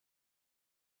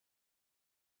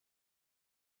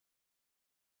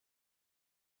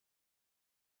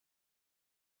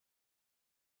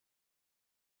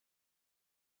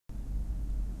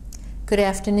Good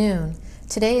afternoon.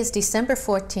 Today is December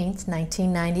 14th,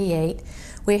 1998.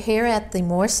 We're here at the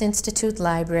Morse Institute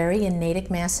Library in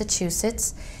Natick,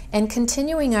 Massachusetts, and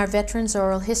continuing our Veterans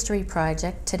Oral History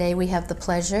Project. Today we have the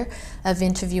pleasure of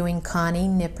interviewing Connie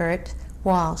Nippert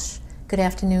Walsh. Good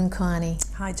afternoon, Connie.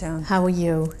 Hi, Joan. How are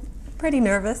you? Pretty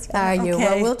nervous. Are you? Okay.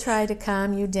 Well, we'll try to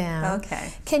calm you down.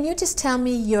 Okay. Can you just tell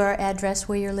me your address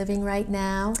where you're living right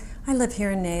now? I live here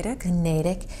in Natick. In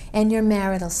Natick. And your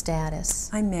marital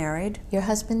status? I'm married. Your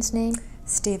husband's name?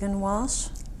 Stephen Walsh.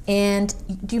 And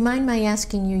do you mind my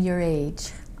asking you your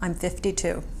age? I'm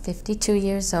 52. 52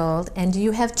 years old. And do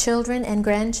you have children and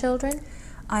grandchildren?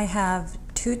 I have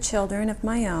 2 children of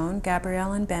my own,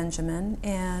 Gabrielle and Benjamin,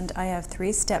 and I have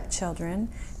 3 stepchildren,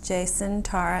 Jason,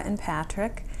 Tara, and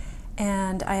Patrick.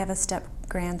 And I have a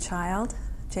step-grandchild,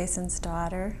 Jason's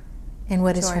daughter. And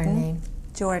what is Jordan. her name?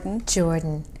 Jordan.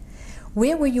 Jordan.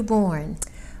 Where were you born?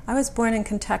 I was born in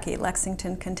Kentucky,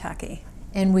 Lexington, Kentucky.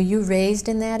 And were you raised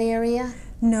in that area?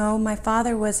 No, my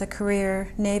father was a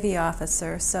career Navy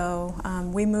officer, so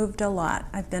we moved a lot.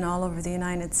 I've been all over the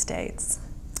United States.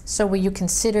 So were you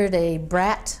considered a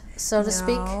brat, so to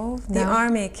speak? No, the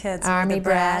Army kids were Army the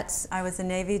brats. I was a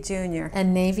Navy junior. A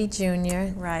Navy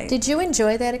junior. Right. Did you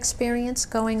enjoy that experience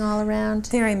going all around?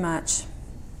 Very much.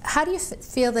 How do you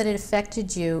feel that it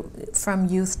affected you from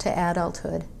youth to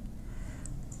adulthood?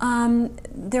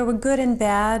 There were good and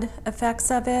bad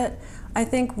effects of it. I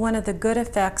think one of the good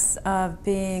effects of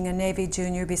being a Navy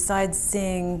junior, besides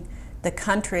seeing the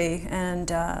country and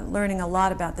learning a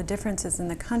lot about the differences in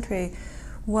the country,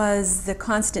 was the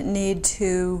constant need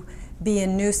to be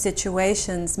in new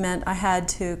situations meant I had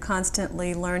to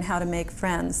constantly learn how to make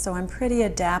friends. So I'm pretty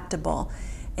adaptable,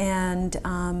 and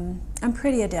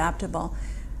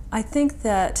I think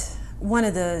that one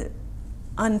of the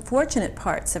unfortunate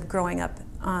parts of growing up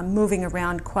moving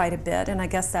around quite a bit, and I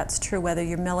guess that's true whether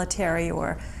you're military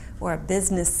or a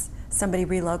business, somebody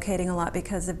relocating a lot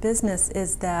because of business,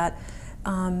 is that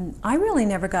I really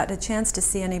never got a chance to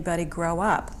see anybody grow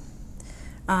up.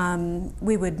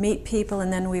 We would meet people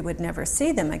and then we would never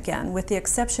see them again, with the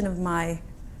exception of my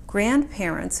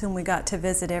grandparents, whom we got to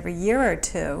visit every year or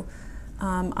two.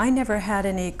 I never had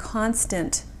any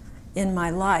constant in my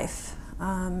life,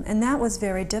 and that was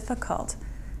very difficult.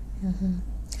 Mm-hmm.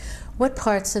 What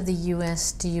parts of the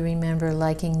U.S. do you remember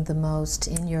liking the most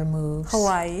in your moves?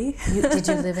 Hawaii. Did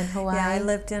you live in Hawaii? Yeah, I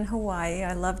lived in Hawaii.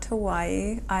 I loved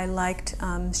Hawaii. I liked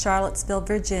Charlottesville,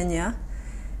 Virginia,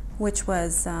 which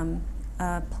was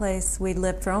a place we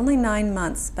lived for only 9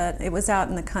 months, but it was out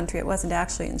in the country. It wasn't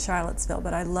actually in Charlottesville,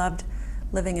 but I loved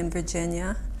living in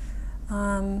Virginia.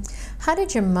 How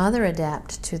did your mother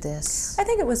adapt to this? I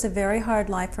think it was a very hard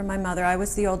life for my mother. I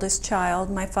was the oldest child.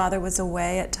 My father was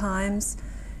away at times.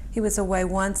 He was away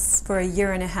once for a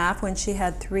year and a half when she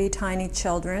had 3 tiny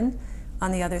children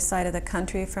on the other side of the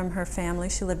country from her family.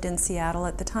 She lived in Seattle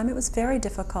at the time. It was very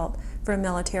difficult for a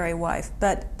military wife,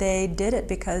 but they did it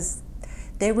because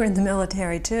they were in the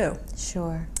military too.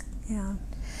 Sure. Yeah.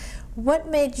 What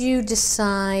made you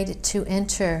decide to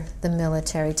enter the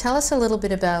military? Tell us a little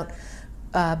bit about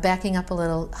backing up a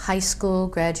little, high school,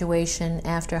 graduation,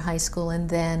 after high school, and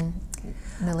then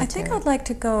military. I think I'd like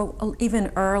to go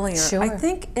even earlier. Sure. I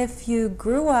think if you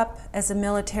grew up as a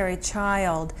military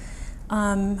child,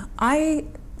 I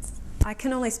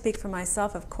can only speak for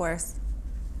myself, of course.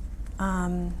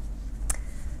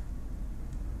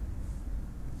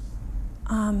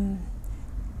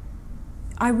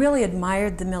 I really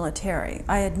admired the military.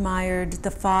 I admired the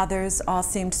fathers, all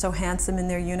seemed so handsome in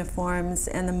their uniforms,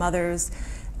 and the mothers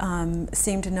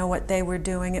seemed to know what they were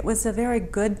doing. It was a very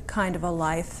good kind of a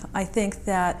life. I think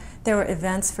that there were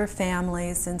events for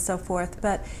families and so forth,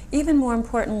 but even more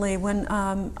importantly, when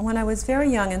I was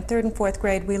very young, in 3rd and 4th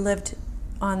grade, we lived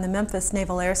on the Memphis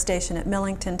Naval Air Station at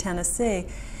Millington, Tennessee,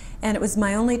 and it was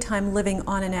my only time living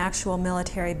on an actual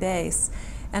military base.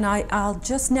 And I'll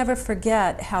just never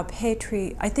forget how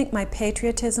I think my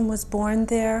patriotism was born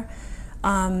there.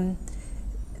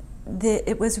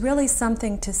 It was really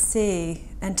something to see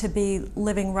and to be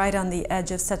living right on the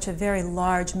edge of such a very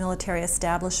large military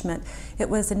establishment. It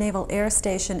was a naval air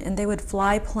station, and they would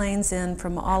fly planes in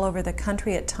from all over the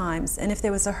country at times. And if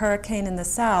there was a hurricane in the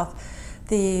south,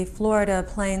 the Florida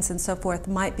planes and so forth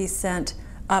might be sent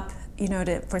up, you know,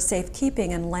 for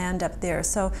safekeeping and land up there.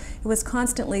 So it was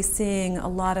constantly seeing a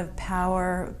lot of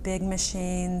power, big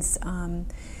machines,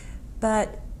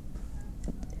 but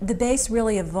the base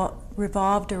really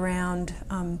revolved around,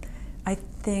 I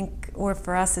think, or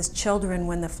for us as children,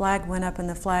 when the flag went up and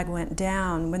the flag went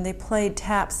down, when they played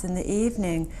taps in the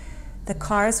evening, the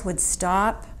cars would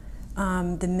stop,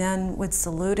 The men would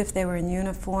salute if they were in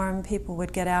uniform. People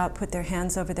would get out, put their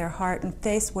hands over their heart, and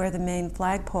face where the main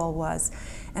flagpole was.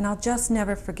 And I'll just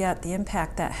never forget the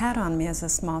impact that had on me as a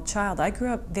small child. I grew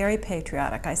up very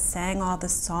patriotic. I sang all the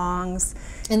songs.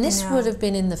 And this would have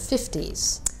been in the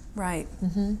 50s. Right,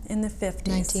 in the 50s.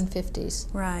 1950s.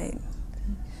 Right.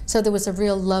 So there was a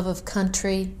real love of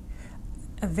country.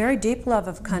 A very deep love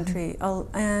of country.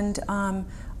 And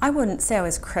I wouldn't say I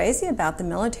was crazy about the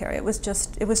military. It was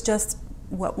just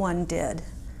what one did.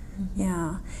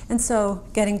 Yeah. And so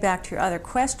getting back to your other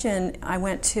question, I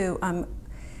went to,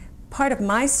 part of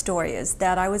my story is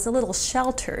that I was a little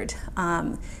sheltered.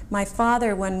 My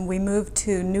father, when we moved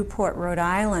to Newport, Rhode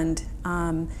Island,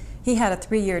 he had a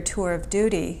 3-year tour of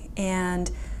duty, and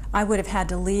I would have had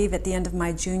to leave at the end of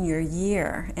my junior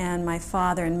year, and my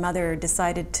father and mother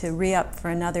decided to re-up for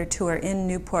another tour in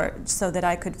Newport so that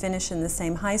I could finish in the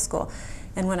same high school.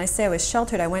 And when I say I was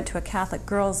sheltered, I went to a Catholic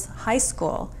girls' high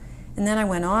school, and then I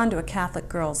went on to a Catholic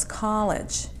girls'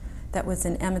 college that was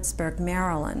in Emmitsburg,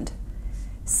 Maryland.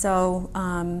 So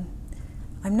I'm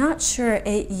not sure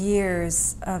 8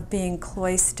 years of being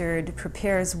cloistered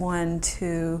prepares one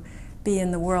to be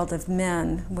in the world of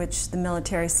men, which the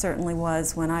military certainly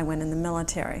was when I went in the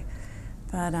military.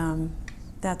 But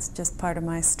that's just part of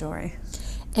my story.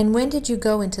 And when did you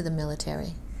go into the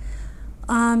military?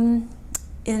 In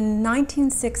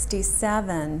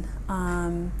 1967,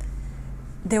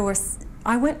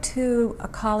 I went to a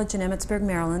college in Emmitsburg,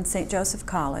 Maryland, St. Joseph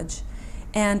College,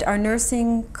 and our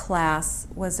nursing class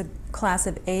was a class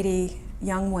of 80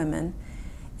 young women.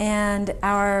 And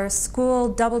our school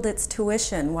doubled its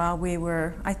tuition while we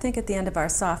were, I think, at the end of our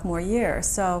sophomore year.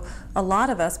 So a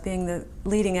lot of us, being the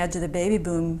leading edge of the baby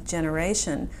boom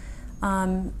generation,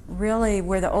 really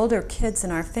were the older kids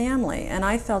in our family. And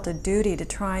I felt a duty to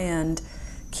try and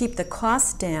keep the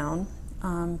cost down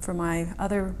for my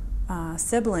other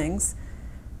siblings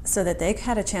so that they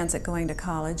had a chance at going to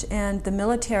college. And the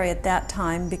military at that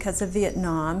time, because of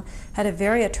Vietnam, had a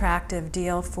very attractive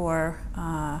deal for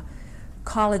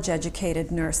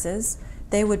college-educated nurses.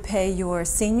 They would pay your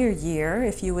senior year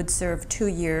if you would serve 2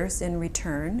 years in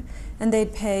return, and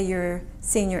they'd pay your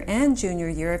senior and junior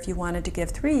year if you wanted to give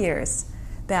 3 years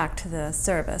back to the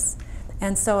service.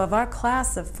 And so of our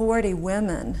class of 40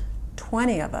 women,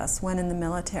 20 of us went in the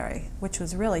military, which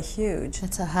was really huge.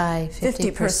 That's a high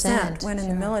 50%. Went in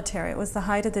the military. It was the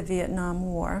height of the Vietnam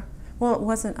War. Well, it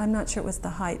wasn't, I'm not sure it was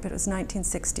the height, but it was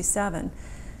 1967.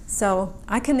 So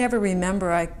I can never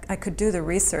remember, I could do the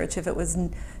research, if it was,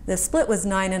 the split was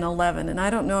 9 and 11, and I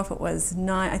don't know if it was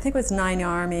 9, I think it was 9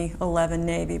 Army, 11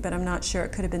 Navy, but I'm not sure,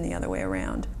 it could have been the other way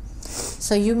around.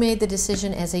 So you made the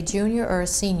decision as a junior or a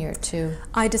senior to?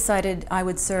 I decided I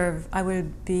would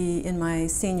be in my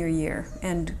senior year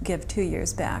and give 2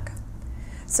 years back.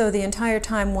 So the entire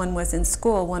time one was in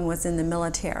school, one was in the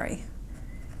military.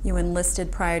 You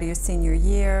enlisted prior to your senior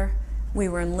year. We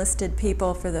were enlisted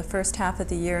people for the first half of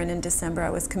the year, and in December I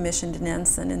was commissioned an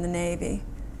ensign in the Navy.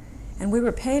 And we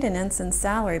were paid an ensign's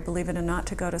salary, believe it or not,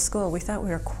 to go to school. We thought we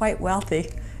were quite wealthy,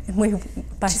 and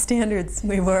by standards,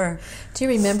 we were. Do you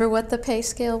remember what the pay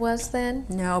scale was then?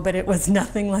 No, but it was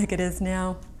nothing like it is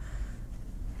now.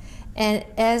 And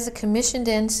as a commissioned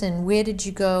ensign, where did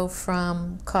you go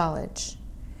from college?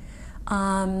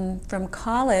 From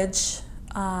college,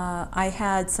 I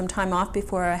had some time off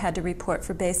before I had to report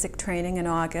for basic training in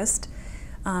August.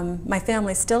 My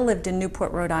family still lived in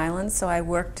Newport, Rhode Island, so I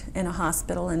worked in a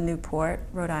hospital in Newport,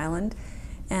 Rhode Island.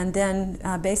 And then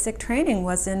basic training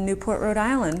was in Newport, Rhode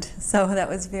Island, so that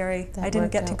was I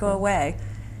didn't get to go away.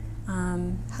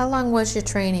 How long was your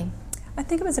training? I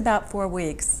think it was about 4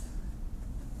 weeks.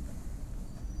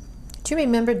 Do you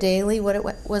remember daily what it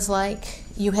was like?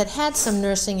 You had had some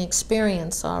nursing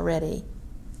experience already.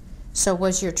 So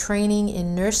was your training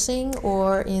in nursing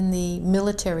or in the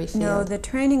military field? No, the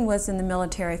training was in the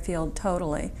military field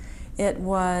totally. It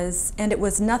was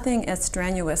nothing as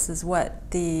strenuous as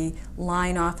what the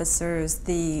line officers,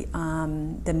 the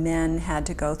men had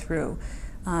to go through.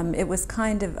 It was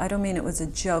kind of, I don't mean it was a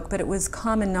joke, but it was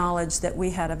common knowledge that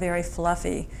we had a very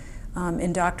fluffy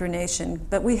indoctrination.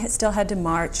 But we still had to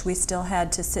march, we still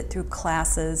had to sit through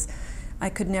classes. I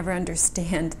could never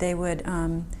understand. They would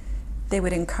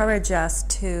encourage us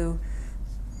to,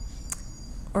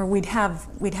 or we'd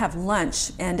have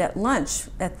lunch, and at lunch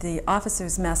at the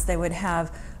officers' mess they would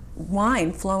have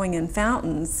wine flowing in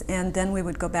fountains, and then we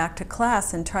would go back to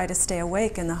class and try to stay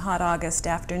awake in the hot August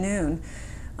afternoon.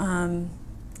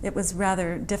 It was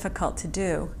rather difficult to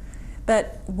do.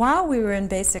 But while we were in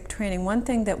basic training, one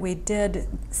thing that we did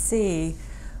see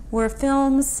were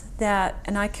films that,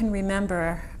 and I can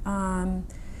remember,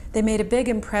 they made a big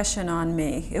impression on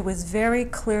me. It was very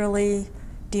clearly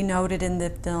denoted in the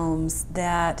films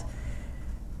that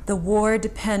the war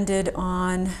depended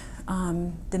on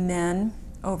the men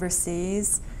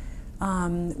overseas.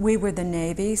 We were the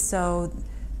Navy, so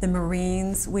the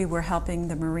Marines, we were helping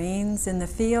the Marines in the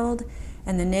field,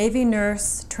 and the Navy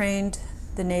nurse trained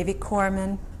the Navy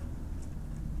corpsmen.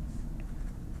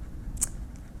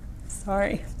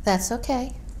 Sorry. That's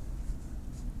okay.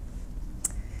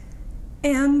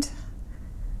 And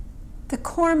the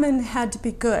corpsmen had to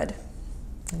be good.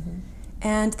 Mm-hmm.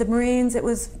 And the Marines, it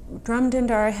was drummed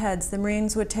into our heads, the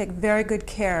Marines would take very good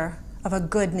care of a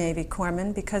good Navy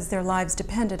corpsman because their lives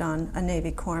depended on a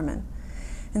Navy corpsman.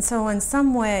 And so in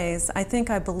some ways, I think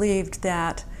I believed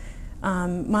that,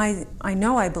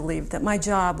 I believed that my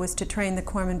job was to train the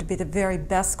corpsmen to be the very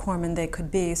best corpsmen they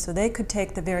could be, so they could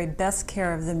take the very best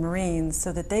care of the Marines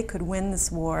so that they could win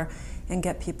this war and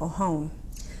get people home.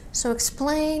 So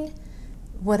explain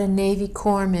what a Navy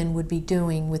corpsman would be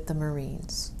doing with the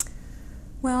Marines.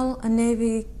 Well, a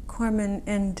Navy corpsman,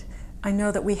 and I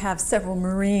know that we have several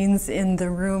Marines in the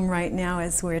room right now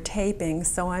as we're taping,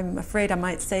 so I'm afraid I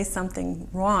might say something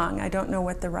wrong. I don't know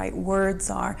what the right words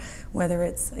are, whether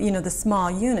it's, you know, the small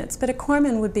units. But a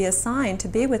corpsman would be assigned to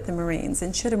be with the Marines,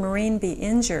 and should a Marine be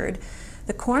injured,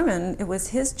 the corpsman, it was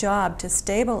his job to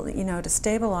stabilize,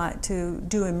 to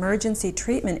do emergency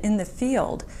treatment in the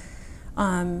field,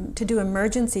 to do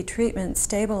emergency treatment,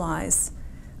 stabilize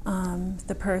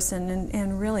the person,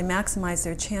 and really maximize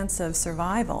their chance of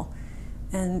survival.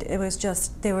 And it was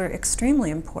just, they were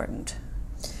extremely important.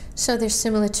 So they're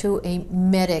similar to a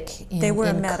medic in They were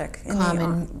a medic in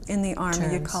the Army.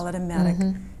 terms. You'd call it a medic. Mm-hmm.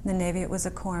 In the Navy, it was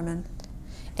a corpsman.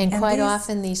 And quite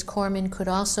often these corpsmen could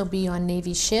also be on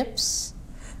Navy ships?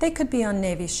 They could be on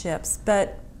Navy ships,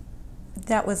 but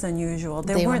that was unusual.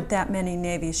 There weren't that many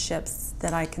Navy ships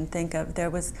that I can think of. There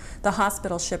was the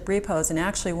hospital ship Repose, and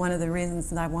actually one of the reasons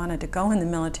that I wanted to go in the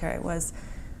military was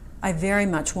I very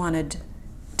much wanted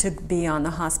to be on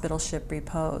the hospital ship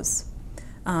Repose.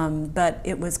 But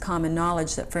it was common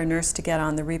knowledge that for a nurse to get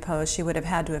on the Repose, she would have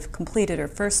had to have completed her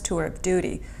first tour of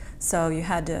duty. So you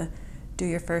had to do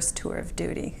your first tour of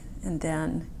duty and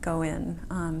then go in.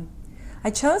 I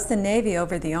chose the Navy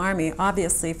over the Army,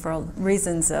 obviously for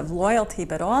reasons of loyalty,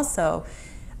 but also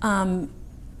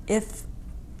if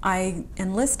I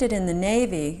enlisted in the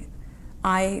Navy,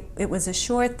 it was a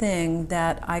sure thing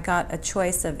that I got a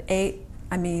choice of 8,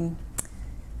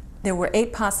 there were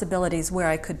 8 possibilities where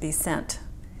I could be sent.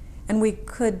 And we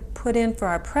could put in for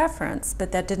our preference,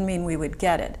 but that didn't mean we would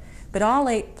get it. But all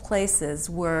 8 places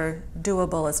were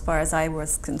doable as far as I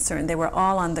was concerned. They were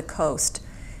all on the coast.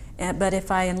 But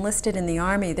if I enlisted in the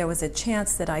Army, there was a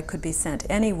chance that I could be sent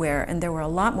anywhere, and there were a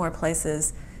lot more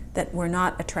places that were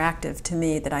not attractive to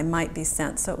me that I might be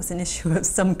sent. So it was an issue of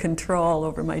some control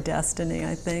over my destiny,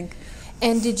 I think.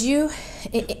 And did you,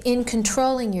 in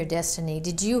controlling your destiny,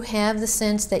 did you have the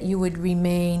sense that you would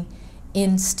remain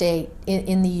in state,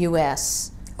 in the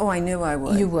U.S.? Oh, I knew I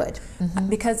would. You would. Mm-hmm.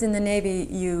 Because in the Navy,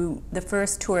 the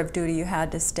first tour of duty, you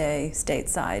had to stay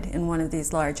stateside in one of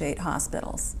these large 8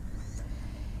 hospitals.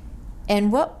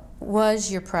 And what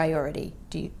was your priority?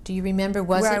 Do you remember?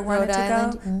 Was it Rhode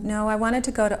Island? Mm-hmm. No, I wanted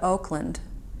to go to Oakland.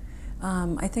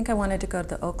 I think I wanted to go to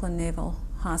the Oakland Naval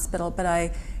Hospital, but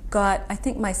I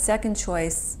think my second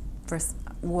choice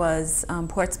was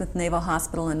Portsmouth Naval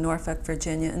Hospital in Norfolk,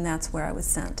 Virginia, and that's where I was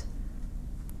sent.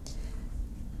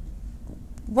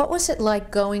 What was it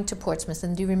like going to Portsmouth,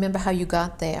 and do you remember how you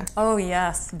got there? Oh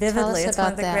yes, vividly. Tell us it's about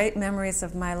one of the that. great memories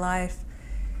of my life.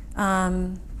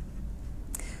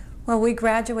 Well, we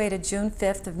graduated June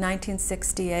 5th of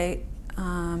 1968,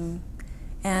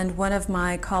 and one of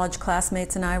my college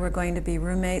classmates and I were going to be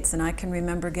roommates, and I can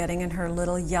remember getting in her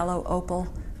little yellow Opel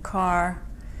car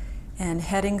and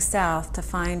heading south to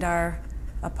find our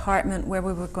apartment where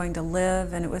we were going to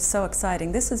live, and it was so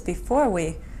exciting. This was before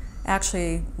we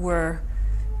actually were,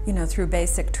 through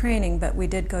basic training, but we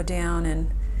did go down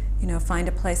and, find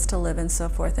a place to live and so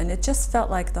forth, and it just felt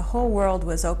like the whole world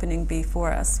was opening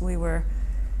before us. We were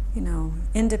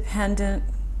independent.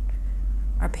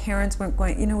 Our parents weren't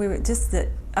going, we were just the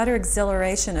utter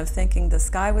exhilaration of thinking the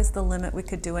sky was the limit, we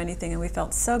could do anything, and we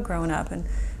felt so grown up. And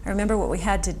I remember what we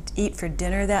had to eat for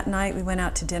dinner that night. We went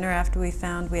out to dinner after we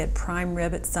had prime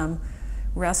rib at some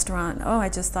restaurant. Oh, I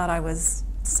just thought I was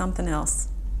something else.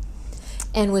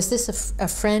 And was this a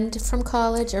friend from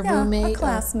college, a roommate? A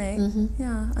classmate. Mm-hmm.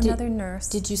 Yeah, another nurse.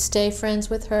 Did you stay friends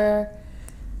with her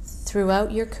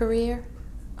throughout your career?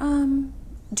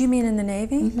 Do you mean in the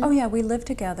Navy? Mm-hmm. Oh yeah, we lived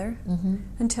together mm-hmm.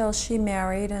 until she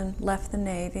married and left the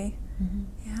Navy. Mm-hmm.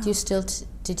 Yeah.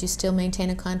 Did you still maintain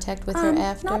a contact with her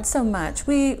after? Not so much.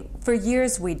 For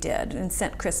years we did, and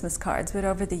sent Christmas cards, but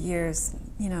over the years,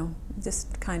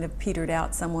 just kind of petered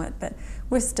out somewhat. But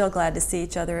we're still glad to see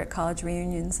each other at college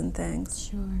reunions and things.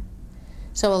 Sure.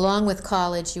 So along with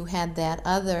college, you had that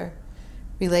other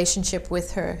relationship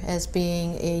with her as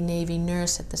being a Navy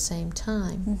nurse at the same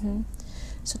time. Mm-hmm.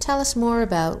 So tell us more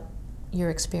about your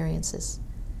experiences.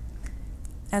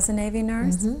 As a Navy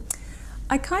nurse? Mm-hmm.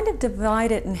 I kind of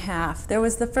divide it in half. There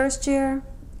was the first year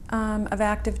of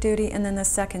active duty and then the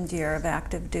second year of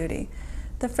active duty.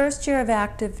 The first year of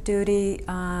active duty,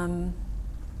 well,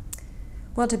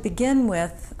 to begin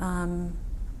with,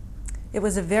 it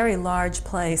was a very large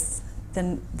place,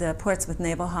 the Portsmouth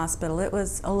Naval Hospital. It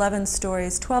was 11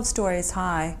 stories, 12 stories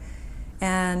high,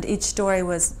 and each story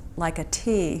was like a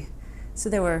T. So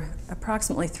there were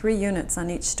approximately 3 units on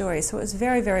each story, so it was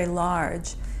very, very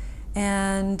large.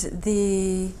 And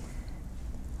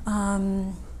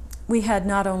we had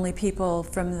not only people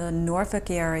from the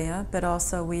Norfolk area, but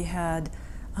also we had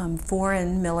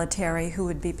foreign military who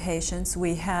would be patients.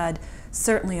 We had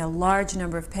certainly a large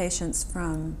number of patients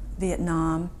from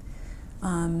Vietnam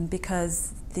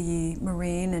because the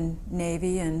Marine and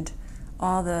Navy and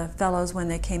all the fellows, when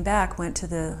they came back, went to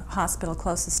the hospital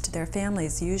closest to their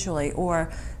families usually,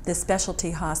 or the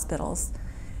specialty hospitals.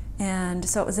 And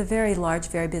so it was a very large,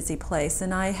 very busy place.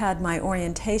 And I had my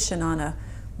orientation on a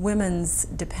women's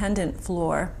dependent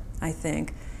floor, I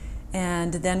think,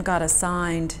 and then got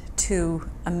assigned to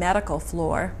a medical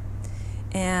floor.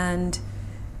 And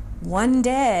one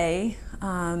day,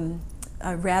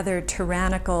 a rather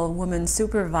tyrannical woman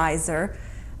supervisor,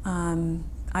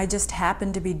 I just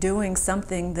happened to be doing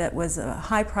something that was a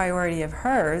high priority of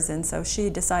hers, and so she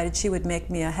decided she would make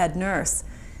me a head nurse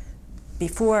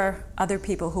before other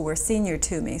people who were senior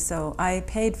to me. So I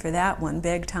paid for that one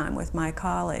big time with my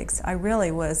colleagues. I really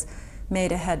was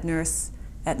made a head nurse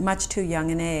at much too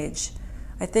young an age.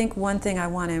 I think one thing I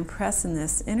want to impress in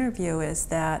this interview is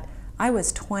that I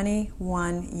was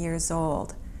 21 years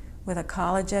old with a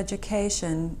college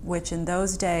education, which in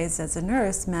those days as a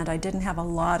nurse meant I didn't have a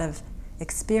lot of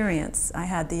experience. I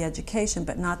had the education,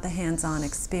 but not the hands-on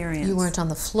experience. You weren't on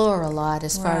the floor a lot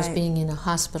as far as being in a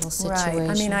hospital situation. Right.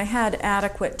 I mean, I had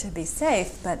adequate to be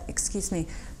safe, but,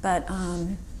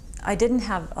 I didn't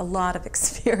have a lot of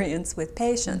experience with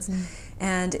patients. Mm-hmm.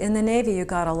 And in the Navy, you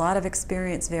got a lot of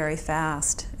experience very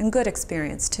fast, and good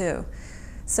experience too.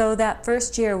 So that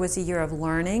first year was a year of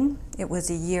learning. It was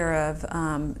a year of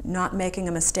not making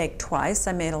a mistake twice.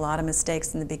 I made a lot of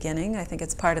mistakes in the beginning. I think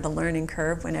it's part of the learning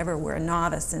curve whenever we're a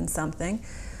novice in something.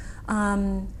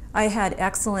 I had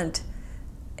excellent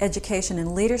education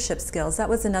and leadership skills. That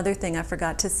was another thing I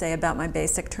forgot to say about my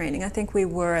basic training. I think we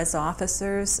were, as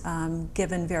officers,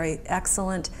 given very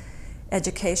excellent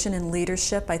education and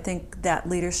leadership. I think that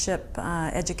leadership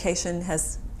education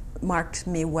has marked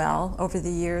me well over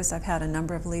the years. I've had a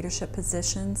number of leadership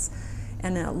positions,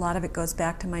 and a lot of it goes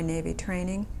back to my Navy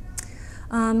training.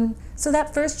 So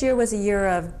that first year was a year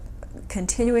of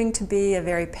continuing to be a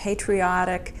very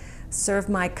patriotic, serve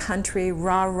my country,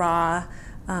 rah-rah,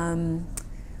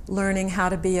 learning how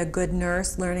to be a good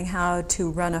nurse, learning how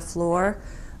to run a floor.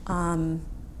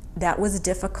 That was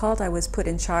difficult. I was put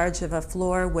in charge of a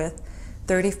floor with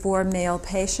 34 male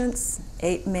patients,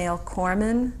 8 male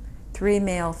corpsmen, 3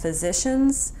 male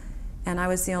physicians, and I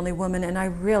was the only woman, and I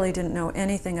really didn't know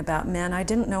anything about men. I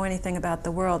didn't know anything about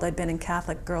the world. I'd been in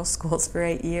Catholic girls' schools for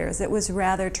 8 years. It was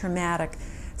rather traumatic.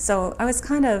 So I was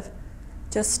kind of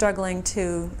just struggling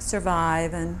to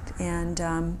survive and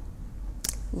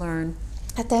learn.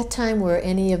 At that time, were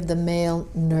any of the male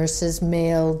nurses,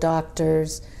 male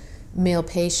doctors, male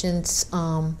patients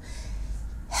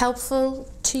helpful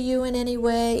to you in any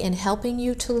way in helping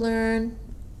you to learn?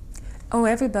 Oh,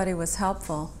 everybody was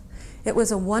helpful. It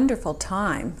was a wonderful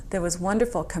time. There was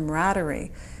wonderful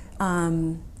camaraderie.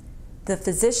 The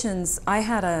physicians, I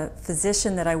had a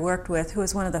physician that I worked with who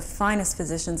was one of the finest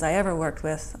physicians I ever worked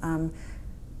with,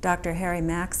 Dr. Harry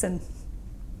Maxon.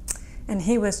 And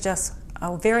he was just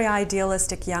a very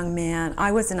idealistic young man.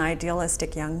 I was an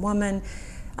idealistic young woman.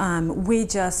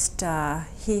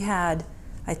 He had,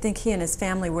 I think he and his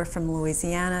family were from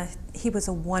Louisiana. He was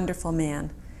a wonderful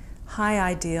man. High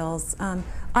ideals.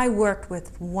 I worked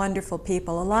with wonderful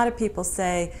people. A lot of people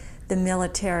say the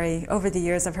military, over the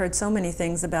years I've heard so many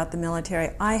things about the military.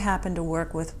 I happen to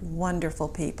work with wonderful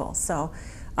people, so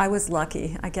I was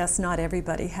lucky. I guess not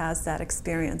everybody has that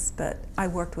experience, but I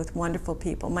worked with wonderful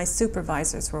people. My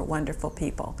supervisors were wonderful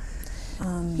people.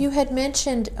 You had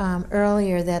mentioned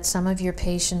earlier that some of your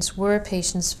patients were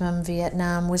patients from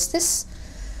Vietnam. Was this,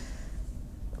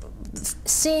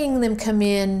 seeing them come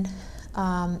in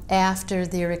after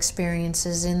their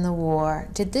experiences in the war.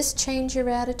 Did this change your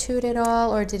attitude at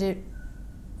all, or did it?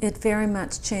 It very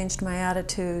much changed my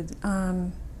attitude.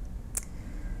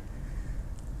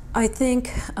 I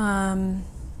think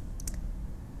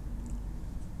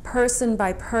person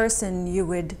by person you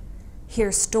would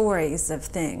hear stories of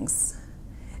things,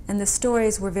 and the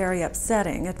stories were very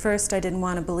upsetting. At first I didn't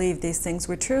want to believe these things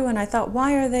were true, and I thought,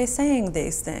 why are they saying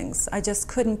these things? I just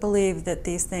couldn't believe that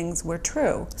these things were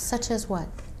true. Such as what?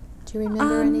 Do you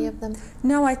remember any of them?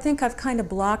 No, I think I've kind of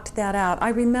blocked that out. I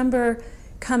remember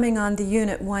coming on the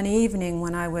unit one evening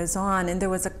when I was on, and there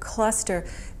was a cluster.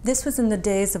 This was in the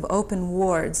days of open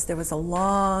wards. There was a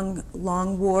long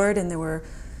ward, and there were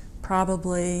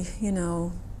probably,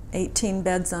 18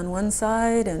 beds on one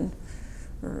side,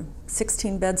 or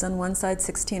 16 beds on one side,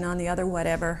 16 on the other,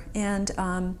 whatever. And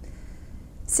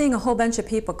seeing a whole bunch of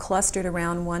people clustered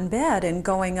around one bed and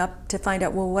going up to find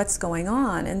out, well, what's going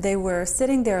on? And they were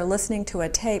sitting there listening to a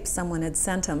tape someone had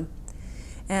sent them.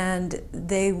 And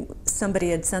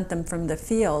somebody had sent them from the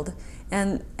field.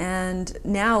 And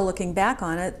now looking back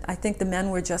on it, I think the men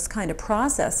were just kind of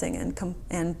processing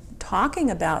and talking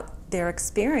about their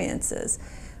experiences.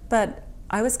 But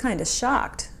I was kind of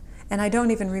shocked, and I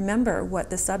don't even remember what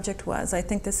the subject was. I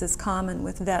think this is common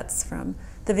with vets from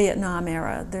the Vietnam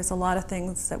era. There's a lot of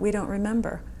things that we don't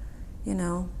remember,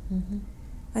 Mm-hmm.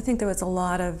 I think there was a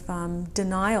lot of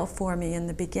denial for me in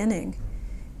the beginning.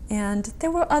 And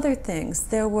there were other things.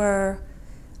 There were,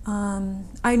 I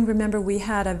remember we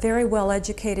had a very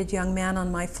well-educated young man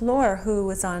on my floor who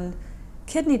was on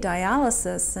kidney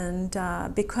dialysis,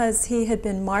 and because he had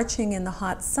been marching in the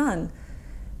hot sun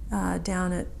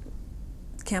down at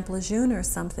Camp Lejeune or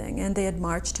something, and they had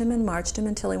marched him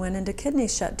until he went into kidney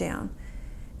shutdown.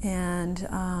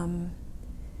 And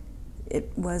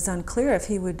it was unclear if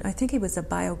he would, I think he was a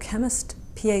biochemist,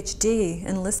 PhD,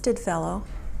 enlisted fellow,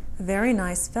 a very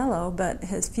nice fellow, but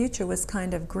his future was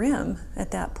kind of grim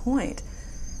at that point.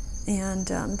 And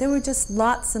there were just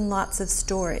lots and lots of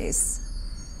stories.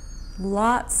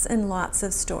 Lots and lots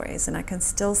of stories, and I can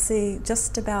still see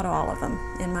just about all of them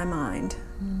in my mind.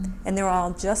 Mm. And they're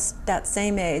all just that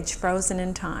same age, frozen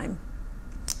in time.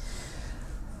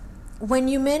 When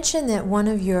you mentioned that one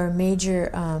of your major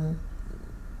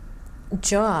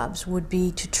jobs would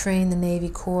be to train the Navy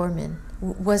corpsmen,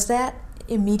 was that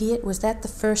immediate? Was that the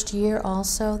first year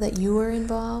also that you were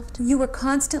involved? You were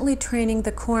constantly training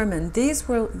the corpsmen. These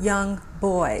were young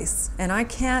boys, and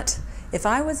if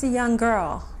I was a young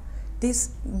girl, these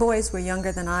boys were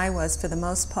younger than I was for the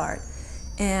most part,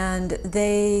 and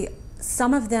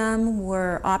some of them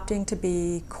were opting to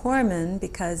be corpsmen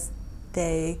because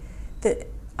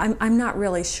I'm not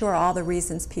really sure all the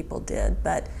reasons people did,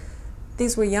 but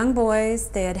these were young boys.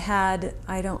 They had,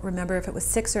 I don't remember if it was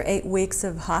 6 or 8 weeks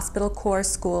of hospital corps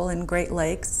school in Great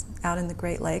Lakes, out in the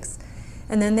Great Lakes,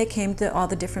 and then they came to all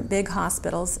the different big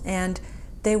hospitals, and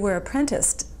they were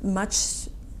apprenticed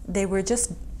they were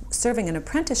just serving an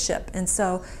apprenticeship, and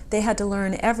so they had to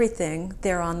learn everything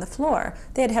there on the floor.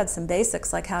 They had some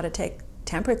basics like how to take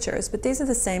temperatures, but these are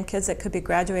the same kids that could be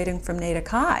graduating from Natick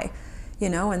High,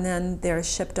 and then they're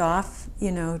shipped off,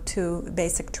 to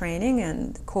basic training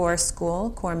and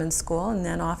corpsman school, and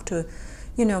then off to,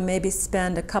 maybe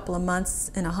spend a couple of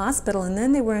months in a hospital, and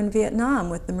then they were in Vietnam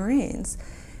with the Marines.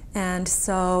 And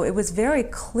so it was very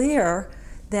clear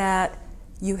that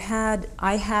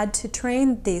I had to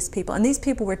train these people, and these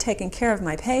people were taking care of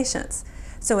my patients.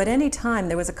 So at any time,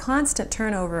 there was a constant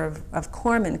turnover of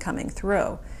corpsmen coming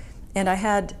through, and I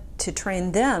had to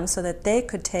train them so that they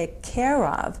could take care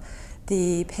of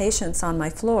the patients on my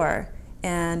floor.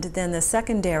 And then the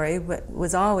secondary, what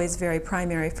was always very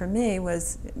primary for me,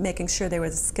 was making sure they were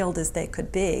as skilled as they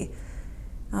could be.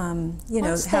 How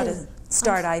to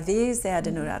start IVs, they had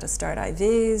to know how to start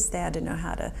IVs, they had to know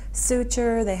how to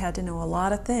suture, they had to know a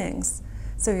lot of things.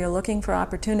 So you're looking for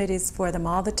opportunities for them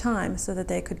all the time so that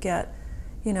they could get,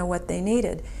 what they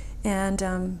needed.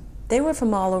 And they were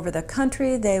from all over the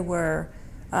country. They were,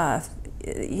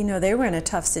 they were in a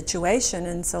tough situation,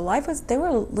 and so they were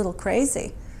a little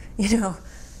crazy.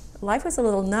 Life was a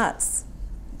little nuts.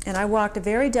 And I walked a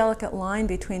very delicate line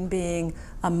between being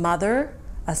a mother,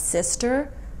 a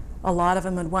sister. A lot of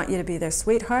them would want you to be their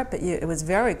sweetheart, but it was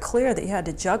very clear that you had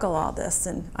to juggle all this,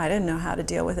 and I didn't know how to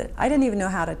deal with it. I didn't even know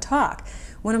how to talk.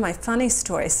 One of my funny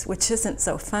stories, which isn't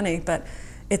so funny, but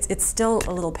it's still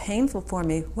a little painful for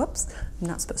me, whoops, I'm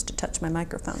not supposed to touch my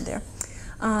microphone there,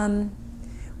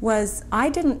 was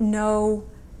I didn't know,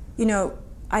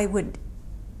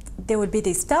 there would be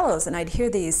these fellows, and I'd hear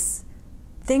these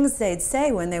things they'd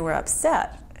say when they were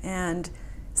upset, and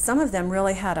some of them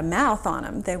really had a mouth on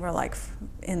them. They were like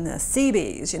in the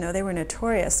CBs, you know, they were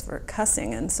notorious for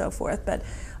cussing and so forth. But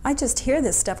I just hear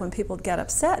this stuff when people get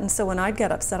upset, and so when I'd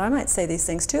get upset, I might say these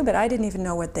things too, but I didn't even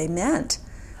know what they meant.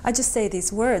 I just say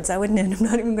these words. I'm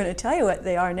not even going to tell you what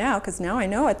they are now, because now I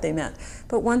know what they meant.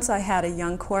 But once I had a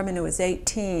young corpsman who was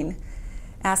 18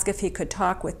 ask if he could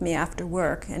talk with me after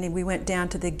work, and we went down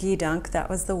to the Geedunk, that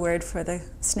was the word for the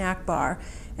snack bar,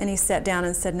 and he sat down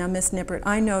and said, "Now, Miss Nippert,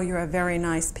 I know you're a very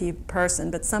nice person,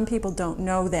 but some people don't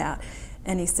know that."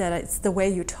 And he said, "It's the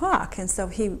way you talk." And so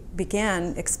he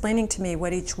began explaining to me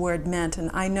what each word meant,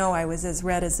 and I know I was as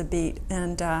red as a beet.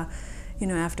 And you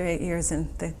know, after 8 years in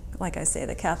the, like I say,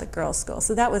 the Catholic girls' school.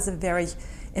 So that was a very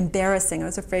embarrassing. I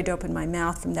was afraid to open my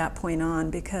mouth from that point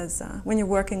on, because when you're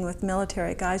working with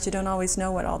military guys, you don't always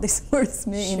know what all these words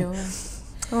mean. Sure.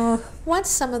 Oh. Once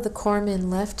some of the corpsmen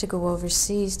left to go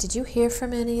overseas, did you hear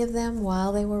from any of them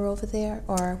while they were over there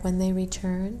or when they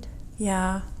returned?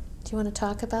 Yeah. Do you want to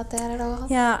talk about that at all?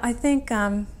 Yeah, I think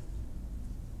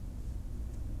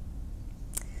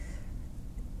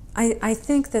I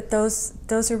think that those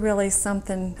are really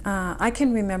something. I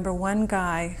can remember one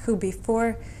guy who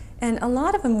before, and a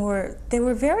lot of them were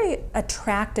very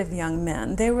attractive young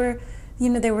men. They were, you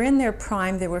know, they were in their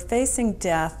prime. They were facing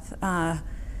death.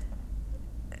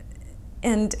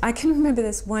 And I can remember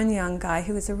this one young guy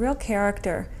who was a real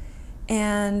character,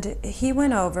 and he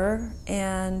went over,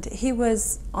 and he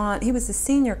was a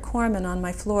senior corpsman on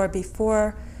my floor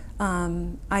before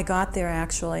I got there,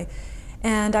 actually.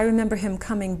 And I remember him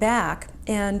coming back,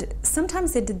 and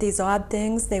sometimes they did these odd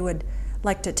things. They would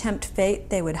like to tempt fate.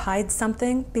 They would hide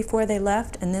something before they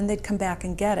left, and then they'd come back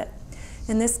and get it.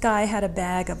 And this guy had a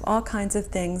bag of all kinds of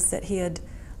things that he had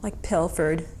like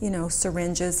pilfered, you know,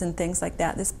 syringes and things like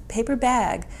that. This paper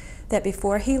bag that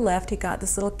before he left, he got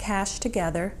this little cache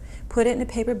together, put it in a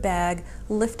paper bag,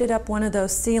 lifted up one of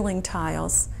those ceiling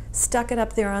tiles, stuck it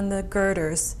up there on the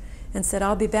girders, and said,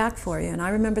 "I'll be back for you." And I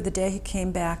remember the day he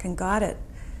came back and got it.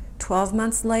 12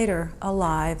 months later,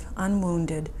 alive,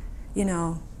 unwounded, you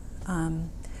know.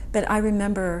 But I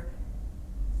remember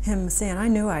him saying, "I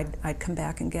knew I'd come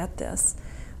back and get this."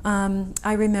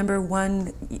 I remember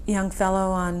one young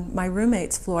fellow on my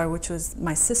roommate's floor, which was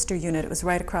my sister unit. It was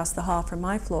right across the hall from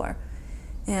my floor.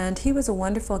 And he was a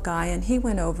wonderful guy, and he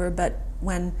went over, but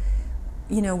when,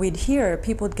 you know, we'd hear,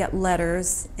 people would get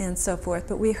letters and so forth,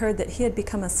 but we heard that he had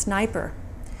become a sniper.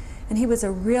 And he was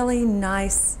a really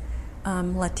nice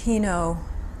Latino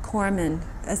corpsman,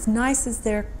 as nice as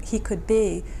he could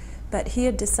be. But he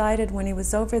had decided when he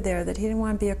was over there that he didn't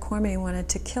want to be a corpsman, he wanted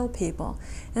to kill people.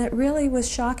 And it really was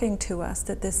shocking to us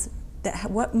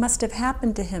that what must have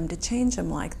happened to him to change him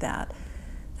like that.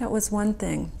 That was one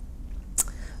thing.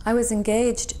 I was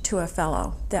engaged to a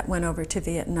fellow that went over to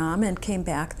Vietnam and came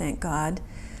back, thank God.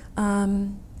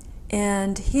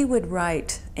 And he would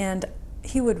write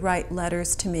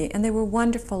letters to me, and they were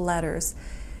wonderful letters.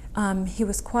 He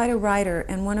was quite a writer,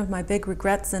 and one of my big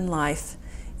regrets in life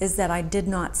is that I did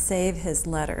not save his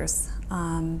letters.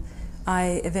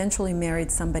 I eventually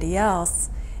married somebody else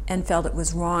and felt it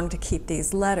was wrong to keep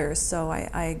these letters, so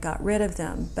I got rid of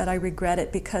them. But I regret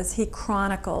it because he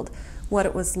chronicled what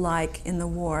it was like in the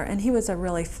war, and he was a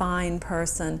really fine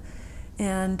person.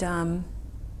 And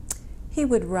he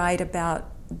would write about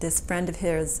this friend of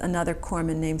his, another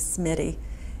corpsman named Smitty.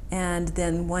 And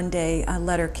then one day a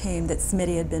letter came that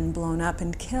Smitty had been blown up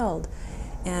and killed.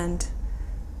 And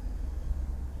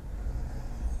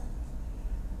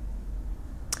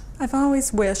I've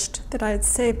always wished that I had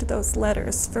saved those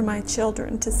letters for my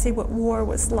children to see what war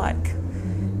was like,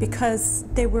 because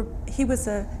he was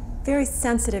a very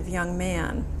sensitive young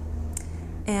man,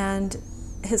 and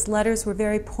his letters were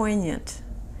very poignant,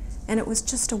 and it was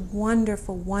just a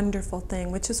wonderful, wonderful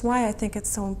thing, which is why I think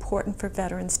it's so important for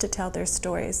veterans to tell their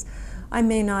stories. I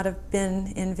may not have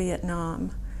been in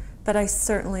Vietnam, but I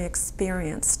certainly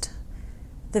experienced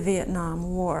the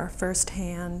Vietnam War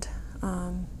firsthand.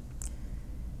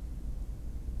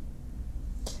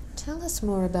 Tell us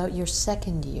more about your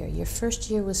second year. Your first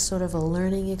year was sort of a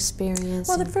learning experience.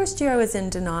 Well, the first year I was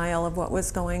in denial of what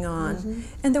was going on.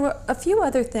 And there were a few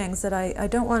other things that I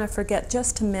don't want to forget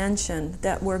just to mention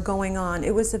that were going on.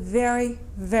 It was a very,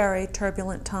 very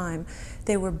turbulent time.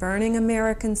 They were burning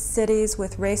American cities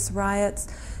with race riots.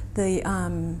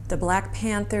 The Black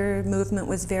Panther movement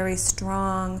was very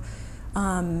strong.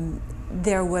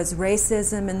 There was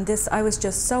racism, and I was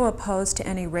just so opposed to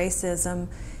any racism.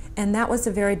 And that was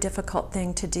a very difficult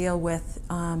thing to deal with.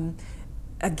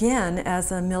 Again, as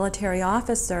a military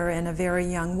officer and a very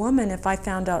young woman, if I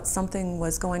found out something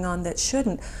was going on that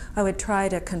shouldn't, I would try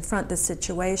to confront the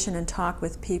situation and talk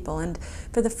with people. And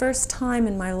for the first time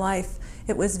in my life,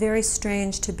 it was very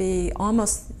strange to be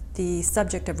almost the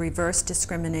subject of reverse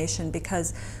discrimination,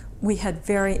 because we had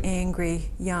very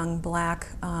angry young black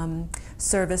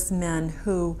servicemen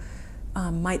who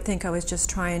might think I was just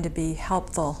trying to be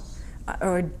helpful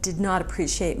or did not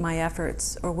appreciate my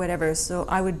efforts or whatever. So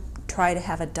I would try to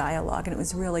have a dialogue, and it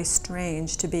was really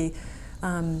strange to be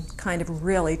kind of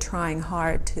really trying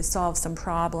hard to solve some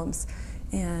problems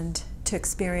and to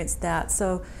experience that.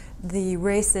 So the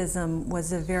racism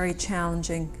was a very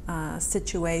challenging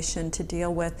situation to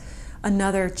deal with.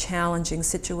 Another challenging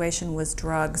situation was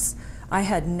drugs. I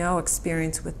had no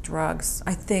experience with drugs.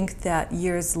 I think that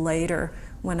years later,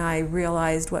 when I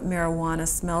realized what marijuana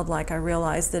smelled like, I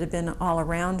realized that it had been all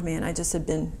around me, and I just had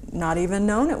been not even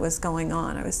known it was going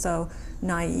on. I was so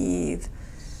naive,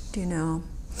 you know.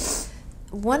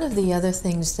 One of the other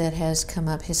things that has come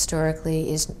up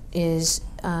historically is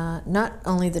not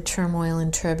only the turmoil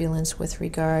and turbulence with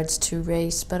regards to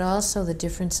race, but also the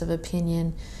difference of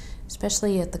opinion,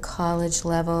 especially at the college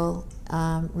level,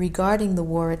 regarding the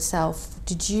war itself.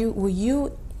 Were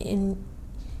you in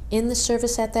the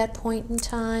service at that point in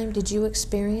time? Did you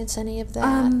experience any of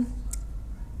that?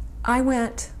 I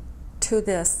went to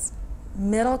this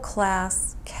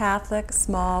middle-class Catholic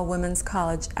small women's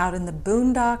college out in the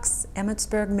boondocks,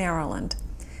 Emmitsburg, Maryland.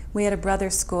 We had a brother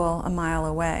school a mile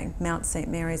away, Mount St.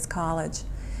 Mary's College.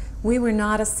 We were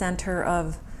not a center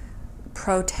of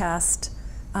protest.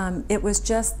 It was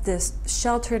just this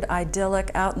sheltered,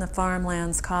 idyllic, out in the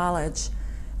farmlands college.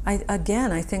 I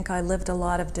think I lived a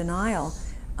lot of denial.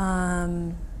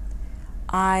 I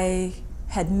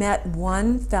had met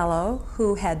one fellow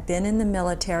who had been in the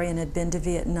military and had been to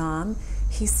Vietnam.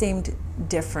 He seemed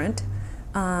different.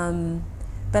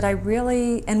 But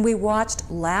and we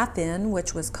watched Laugh-In,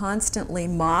 which was constantly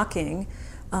mocking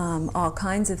all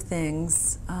kinds of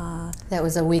things. That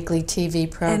was a weekly TV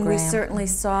program. And we certainly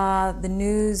saw the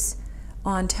news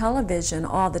on television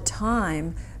all the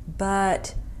time,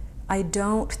 but I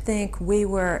don't think we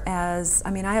were as,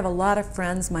 I have a lot of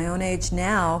friends my own age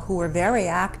now who are very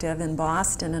active in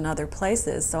Boston and other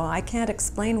places, so I can't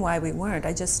explain why we weren't.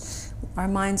 Our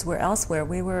minds were elsewhere.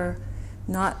 We were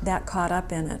not that caught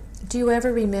up in it. Do you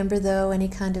ever remember, though, any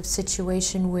kind of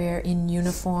situation where in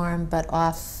uniform but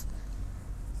off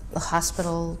the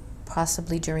hospital,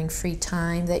 possibly during free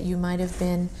time, that you might have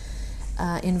been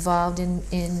involved in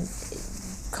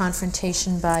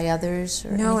confrontation by others?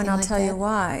 Or no, and I'll like tell that? you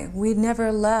why. We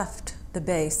never left the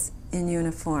base in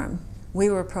uniform. We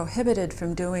were prohibited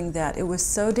from doing that. It was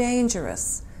so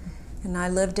dangerous. And I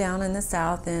lived down in the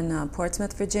South in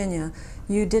Portsmouth, Virginia.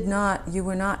 You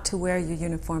were not to wear your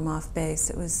uniform off base.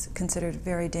 It was considered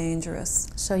very dangerous.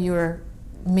 So you were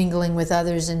mingling with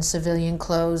others in civilian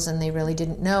clothes, and they really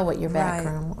didn't know what your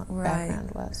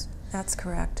background was. That's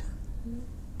correct.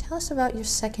 Tell us about your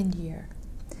second year.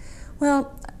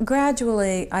 Well,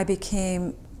 gradually I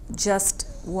became just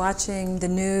watching the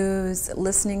news,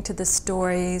 listening to the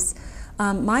stories.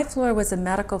 My floor was a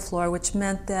medical floor, which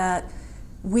meant that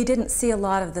we didn't see a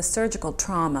lot of the surgical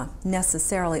trauma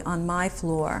necessarily on my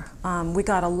floor. We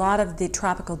got a lot of the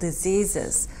tropical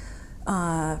diseases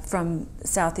from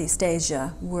Southeast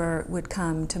Asia would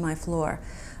come to my floor.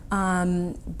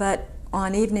 But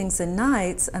on evenings and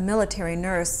nights, a military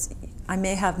nurse, I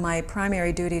may have my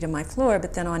primary duty to my floor,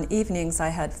 but then on evenings I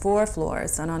had 4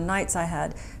 floors, and on nights I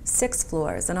had 6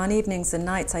 floors, and on evenings and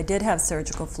nights I did have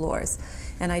surgical floors.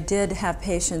 And I did have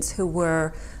patients who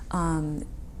were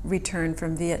returned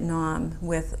from Vietnam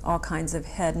with all kinds of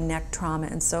head and neck trauma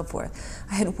and so forth.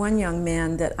 I had one young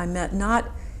man that I met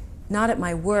not at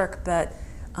my work, but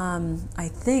I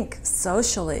think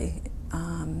socially,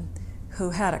 who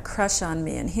had a crush on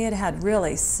me, and he had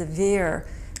really severe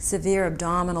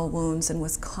abdominal wounds and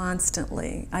was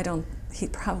constantly, he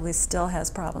probably still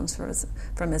has problems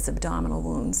from his abdominal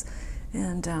wounds.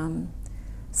 And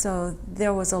so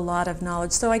there was a lot of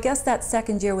knowledge. So I guess that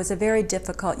second year was a very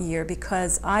difficult year,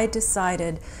 because I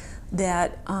decided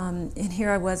that, and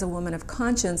here I was, a woman of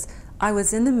conscience, I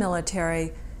was in the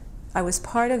military, I was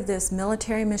part of this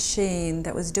military machine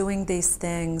that was doing these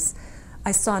things.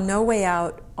 I saw no way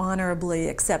out honorably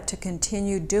except to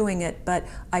continue doing it, but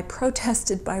I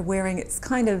protested by wearing, I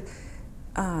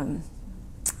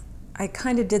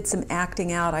kind of did some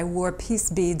acting out. I wore peace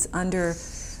beads under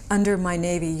my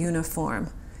Navy uniform,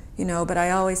 but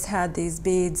I always had these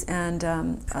beads and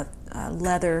a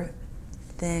leather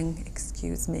thing,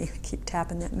 excuse me, I keep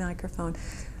tapping that microphone,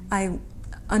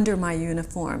 under my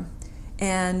uniform,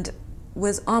 and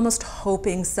was almost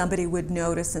hoping somebody would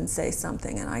notice and say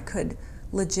something, and I could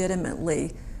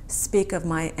legitimately speak of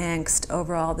my angst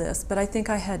over all this. But I think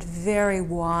I had very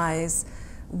wise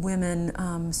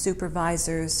women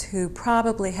supervisors who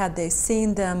probably, had they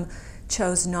seen them,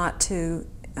 chose not to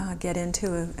get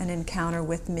into an encounter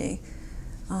with me.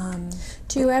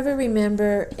 Do you ever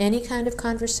remember any kind of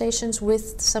conversations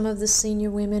with some of the senior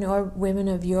women or women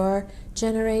of your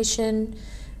generation,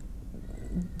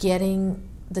 getting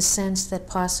the sense that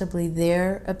possibly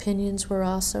their opinions were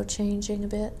also changing a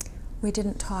bit? We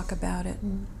didn't talk about it.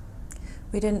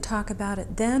 We didn't talk about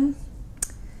it then,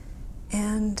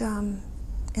 and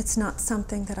it's not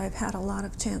something that I've had a lot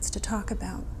of chance to talk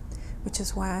about, which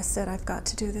is why I said I've got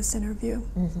to do this interview.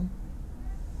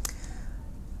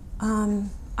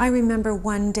 I remember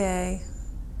one day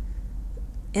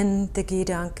in the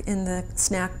Gidunk, in the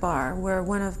snack bar, where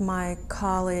one of my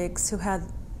colleagues who had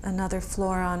another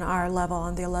floor on our level,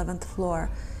 on the 11th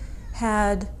floor,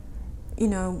 had, you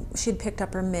know, she'd picked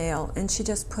up her mail and she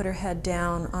just put her head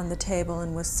down on the table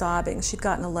and was sobbing. She'd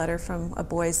gotten a letter from a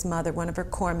boy's mother. One of her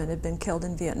corpsmen had been killed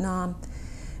in Vietnam.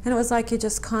 And it was like you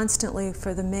just constantly,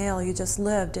 for the mail, you just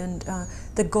lived. And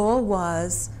the goal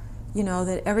was, you know,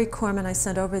 that every corpsman I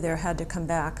sent over there had to come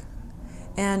back.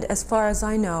 And as far as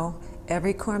I know,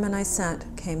 every corpsman I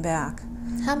sent came back.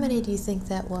 How many do you think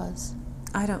that was?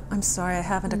 I'm sorry, I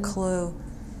haven't a clue.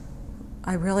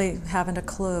 I really haven't a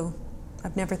clue.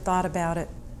 I've never thought about it.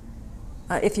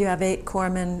 If you have 8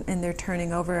 corpsmen and they're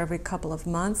turning over every couple of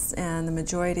months and the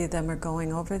majority of them are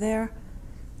going over there.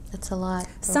 That's a lot.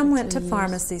 Some went to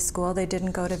pharmacy school. They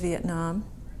didn't go to Vietnam.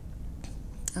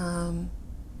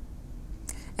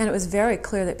 And it was very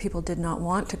clear that people did not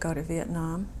want to go to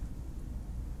Vietnam.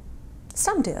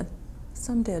 Some did,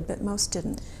 but most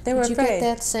didn't. They were afraid. Did you get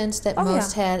that sense that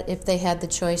most had, if they had the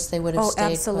choice, they would have stayed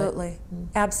put? Absolutely,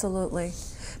 absolutely.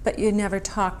 But you never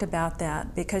talked about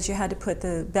that because you had to put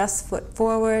the best foot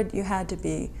forward. You had to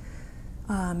be,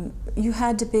 and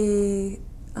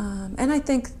I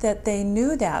think that they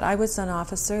knew that. I was an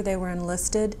officer, they were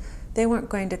enlisted. They weren't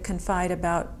going to confide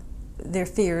about their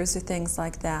fears or things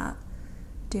like that.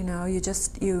 You know, you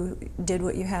did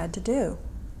what you had to do.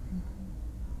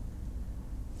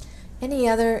 Any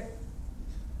other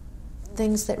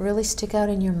things that really stick out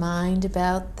in your mind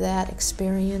about that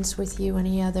experience with you?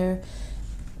 Any other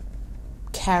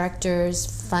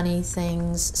characters, funny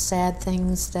things, sad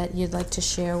things that you'd like to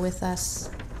share with us?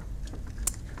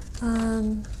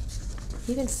 Even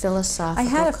philosophical I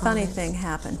had a comments. funny thing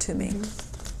happen to me.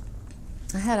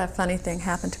 I had a funny thing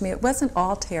happen to me. It wasn't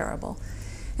all terrible.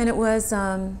 And it was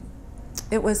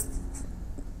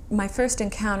my first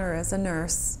encounter as a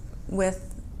nurse with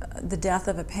the death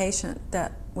of a patient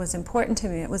that was important to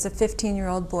me. It was a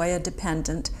 15-year-old boy, a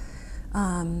dependent,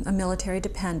 a military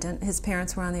dependent. His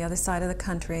parents were on the other side of the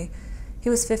country. He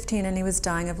was 15 and he was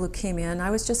dying of leukemia, and I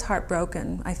was just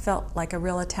heartbroken. I felt like a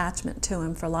real attachment to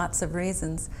him for lots of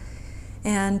reasons.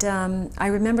 And I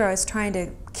remember I was trying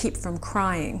to keep from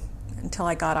crying until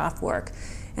I got off work.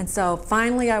 And so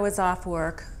finally I was off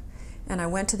work, and I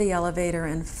went to the elevator,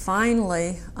 and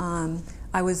finally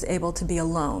I was able to be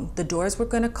alone. The doors were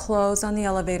going to close on the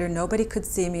elevator, nobody could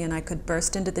see me, and I could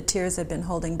burst into the tears I'd been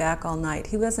holding back all night.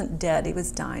 He wasn't dead, he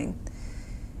was dying.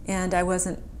 And I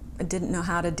didn't know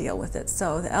how to deal with it.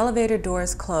 So the elevator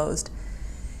doors closed,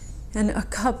 and a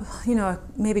couple,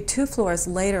 maybe 2 floors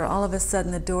later, all of a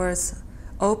sudden the doors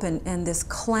open, and this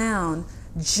clown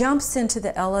jumps into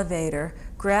the elevator,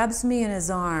 grabs me in his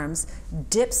arms,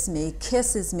 dips me,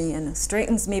 kisses me, and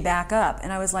straightens me back up.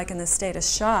 And I was like in this state of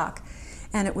shock.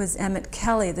 And it was Emmett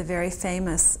Kelly, the very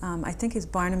famous, I think he's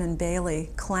Barnum and Bailey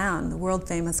clown, the world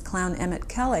famous clown Emmett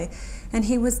Kelly. And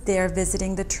he was there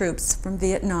visiting the troops from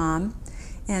Vietnam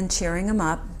and cheering them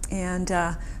up.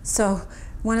 And so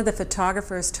one of the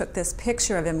photographers took this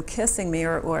picture of him kissing me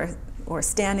or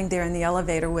standing there in the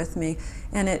elevator with me,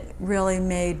 and it really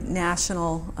made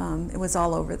national, it was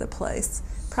all over the place,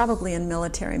 probably in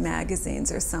military magazines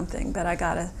or something, but I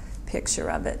got a picture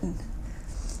of it. And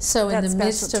so in the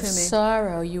midst of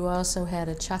sorrow, you also had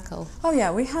a chuckle. Oh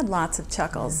yeah, we had lots of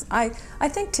chuckles. Yeah. I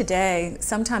think today,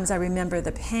 sometimes I remember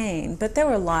the pain, but there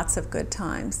were lots of good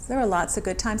times. There were lots of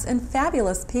good times and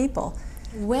fabulous people.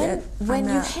 When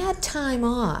you had time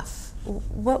off,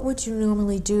 what would you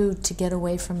normally do to get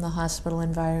away from the hospital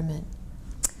environment?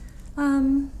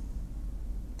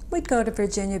 We'd go to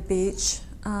Virginia Beach.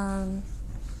 There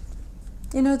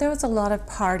was a lot of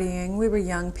partying. We were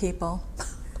young people.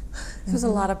 There was a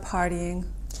lot of partying.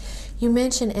 You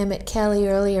mentioned Emmett Kelly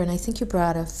earlier, and I think you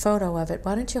brought a photo of it.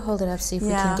 Why don't you hold it up, see if we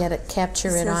can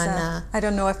capture it on... I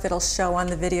don't know if it'll show on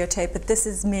the videotape, but this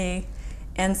is me,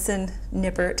 Ensign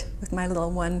Nippert, with my little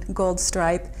 1 gold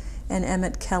stripe, and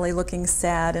Emmett Kelly looking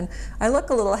sad. And I look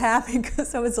a little happy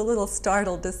because I was a little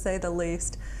startled, to say the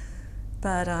least.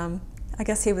 But I I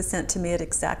guess he was sent to me at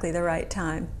exactly the right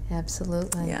time.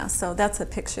 Absolutely. Yeah, so that's a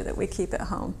picture that we keep at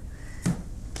home.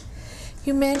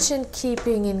 You mentioned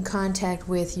keeping in contact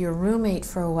with your roommate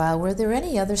for a while. Were there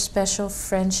any other special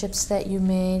friendships that you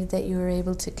made that you were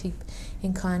able to keep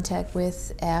in contact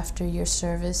with after your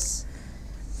service?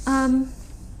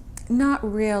 Not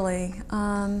really.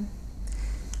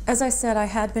 As I said, I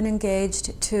had been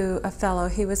engaged to a fellow.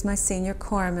 He was my senior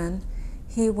corpsman.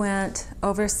 He went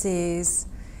overseas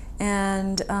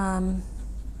and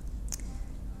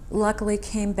luckily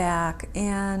came back,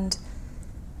 and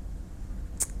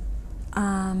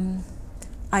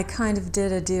I kind of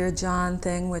did a Dear John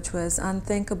thing, which was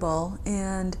unthinkable,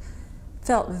 and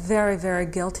felt very, very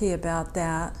guilty about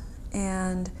that.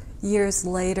 And years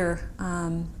later,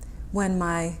 when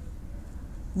my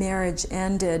marriage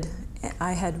ended,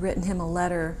 I had written him a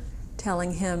letter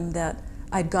telling him that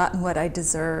I'd gotten what I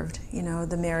deserved. You know,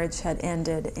 the marriage had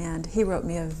ended, and he wrote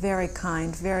me a very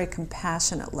kind, very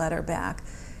compassionate letter back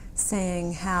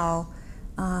saying how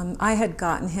I had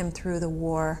gotten him through the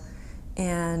war,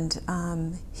 and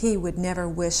he would never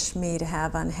wish me to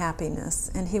have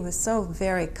unhappiness. And he was so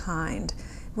very kind.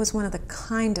 It was one of the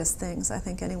kindest things I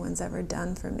think anyone's ever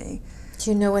done for me.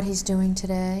 Do you know what he's doing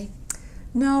today?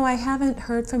 No, I haven't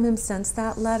heard from him since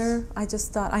that letter. I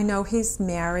just thought, I know he's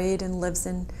married and lives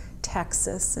in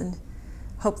Texas and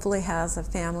hopefully has a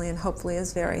family and hopefully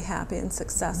is very happy and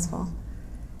successful.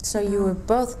 So you were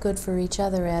both good for each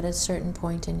other at a certain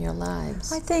point in your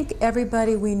lives. I think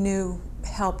everybody we knew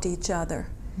helped each other.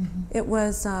 It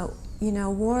was, you know,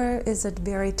 war is a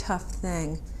very tough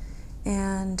thing,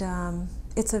 and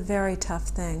it's a very tough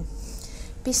thing.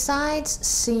 Besides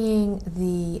seeing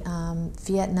the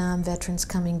Vietnam veterans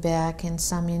coming back and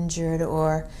some injured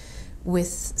or with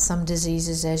some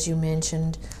diseases, as you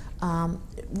mentioned,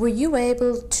 were you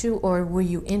able to, or were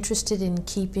you interested in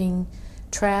keeping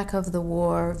track of the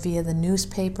war via the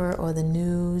newspaper or the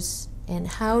news? And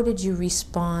how did you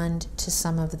respond to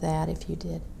some of that, if you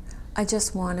did? I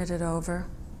just wanted it over.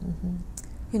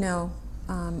 You know,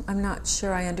 I'm not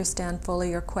sure I understand fully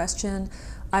your question.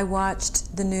 I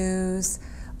watched the news.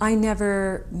 I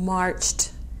never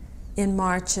marched in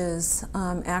marches.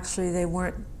 Actually, they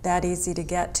weren't that easy to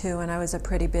get to, and I was a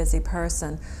pretty busy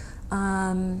person.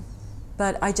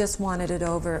 But I just wanted it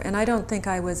over, and I don't think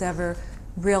I was ever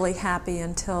really happy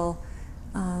until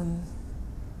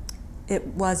it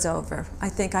was over. I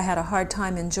think I had a hard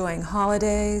time enjoying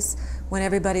holidays. When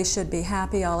everybody should be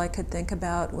happy, all I could think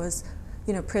about was,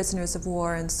 you know, prisoners of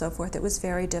war and so forth. It was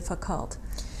very difficult.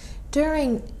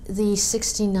 During the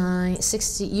 60,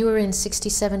 you were in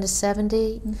 67 to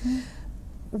 70.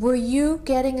 Were you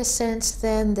getting a sense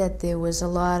then that there was a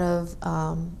lot of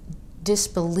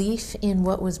disbelief in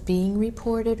what was being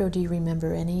reported, or do you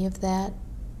remember any of that?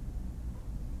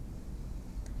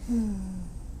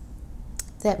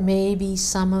 That maybe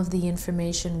some of the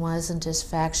information wasn't as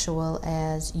factual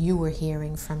as you were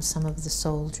hearing from some of the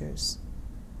soldiers?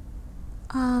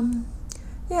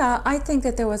 Yeah, I think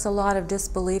that there was a lot of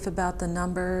disbelief about the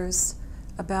numbers,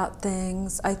 about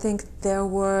things. I think there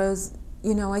was,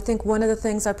 you know, I think one of the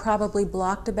things I probably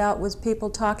blocked about was people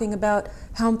talking about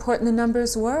how important the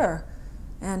numbers were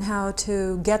and how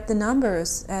to get the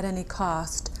numbers at any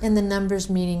cost. And the numbers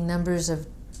meaning numbers of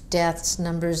deaths,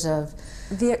 numbers of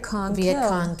Viet Cong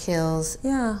kills,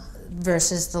 yeah,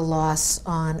 versus the loss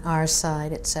on our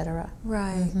side, etc.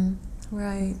 Right,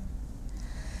 right.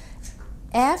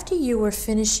 After you were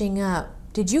finishing up,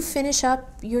 did you finish up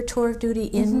your tour of duty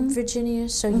in Virginia?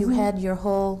 So you had your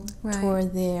whole tour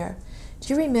there.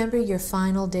 Do you remember your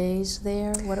final days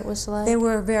there, what it was like? They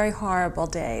were very horrible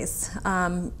days,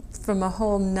 from a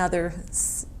whole nother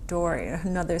story,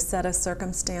 another set of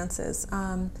circumstances.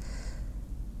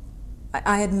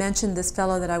 I had mentioned this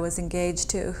fellow that I was engaged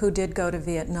to who did go to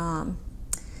Vietnam.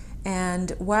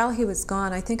 And while he was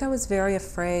gone, I think I was very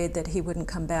afraid that he wouldn't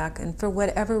come back. And for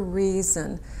whatever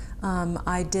reason,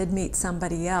 I did meet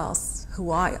somebody else who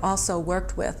I also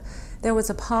worked with. There was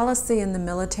a policy in the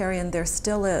military, and there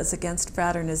still is, against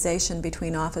fraternization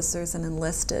between officers and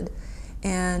enlisted.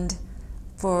 And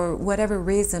for whatever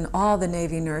reason, all the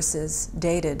Navy nurses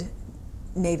dated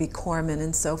Navy corpsmen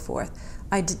and so forth.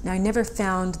 I never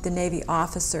found the Navy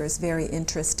officers very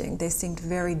interesting. They seemed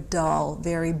very dull,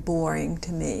 very boring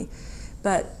to me.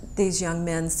 But these young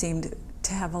men seemed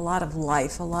to have a lot of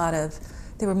life,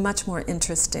 they were much more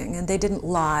interesting, and they didn't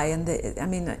lie. And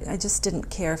I just didn't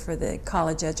care for the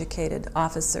college-educated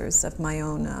officers of my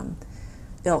own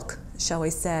ilk, shall we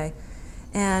say.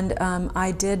 And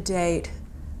I did date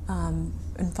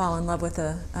and fall in love with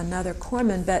another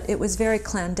corpsman, but it was very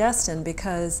clandestine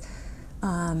because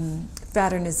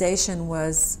fraternization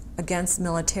was against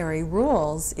military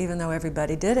rules, even though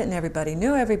everybody did it and everybody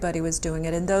knew everybody was doing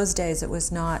it. In those days, it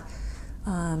was not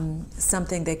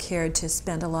something they cared to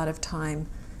spend a lot of time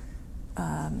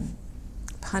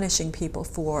punishing people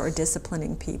for or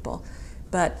disciplining people.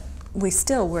 But we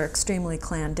still were extremely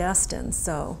clandestine.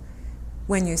 So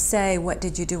when you say, what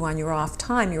did you do on your off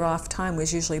time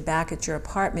was usually back at your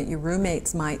apartment. Your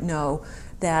roommates might know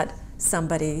that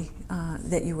somebody,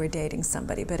 that you were dating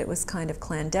somebody, but it was kind of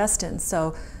clandestine.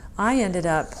 So I ended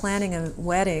up planning a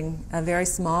wedding, a very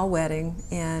small wedding,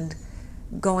 and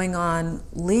going on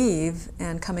leave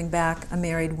and coming back a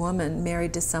married woman,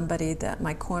 married to somebody that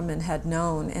my corpsman had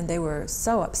known, and they were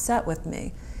so upset with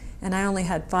me. And I only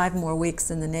had 5 more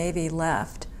weeks in the Navy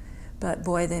left, but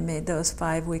boy, they made those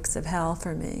 5 weeks of hell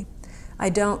for me. I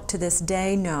don't to this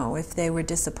day know if they were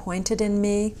disappointed in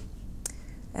me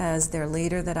as their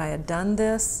leader that I had done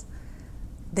this.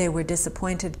 They were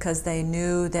disappointed because they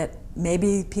knew that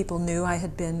maybe people knew I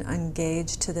had been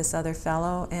engaged to this other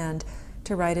fellow, and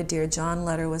to write a Dear John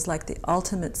letter was like the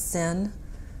ultimate sin,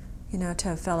 you know,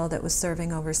 to a fellow that was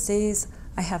serving overseas.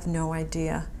 I have no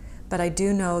idea. But I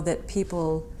do know that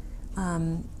people,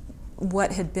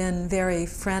 what had been very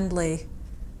friendly,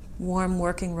 warm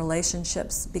working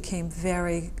relationships became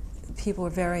people were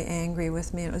very angry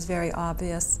with me. It was very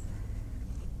obvious.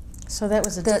 So that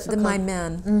was a difficult... My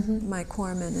men, my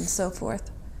corpsmen and so forth.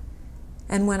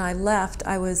 And when I left,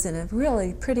 I was in a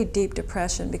really pretty deep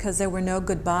depression because there were no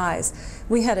goodbyes.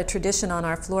 We had a tradition on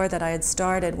our floor that I had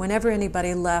started. Whenever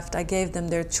anybody left, I gave them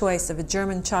their choice of a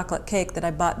German chocolate cake that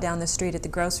I bought down the street at the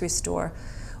grocery store,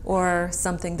 or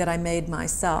something that I made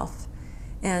myself.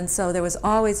 And so there was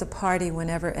always a party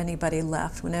whenever anybody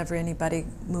left, whenever anybody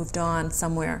moved on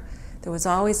somewhere. There was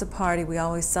always a party. We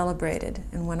always celebrated.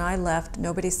 And when I left,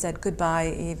 nobody said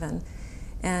goodbye even.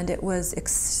 And it was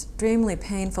extremely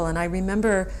painful. And I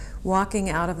remember walking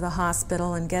out of the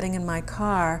hospital and getting in my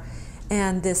car,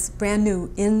 and this brand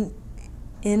new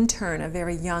intern, a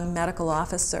very young medical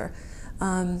officer,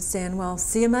 saying, well,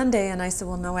 see you Monday. And I said,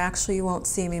 well, no, actually, you won't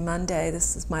see me Monday.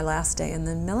 This is my last day in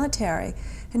the military.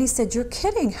 And he said, you're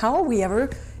kidding. How will we ever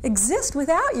exist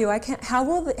without you? How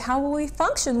will we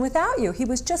function without you? He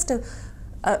was just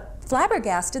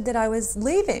flabbergasted that I was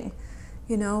leaving.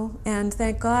 You know, and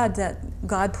thank God that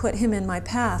God put him in my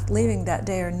path leaving that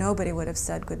day, or nobody would have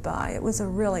said goodbye. It was a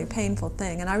really painful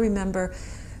thing. And I remember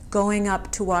going up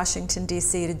to Washington,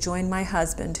 D.C. to join my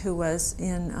husband, who was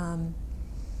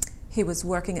he was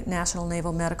working at National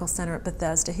Naval Medical Center at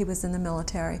Bethesda. He was in the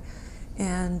military.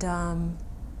 And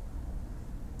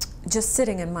just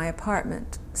sitting in my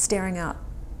apartment, staring out.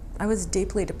 I was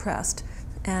deeply depressed.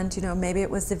 And, you know, maybe it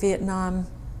was the Vietnam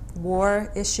War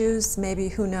issues, maybe,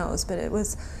 who knows, but it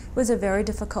was a very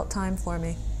difficult time for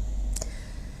me.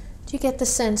 Do you get the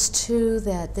sense too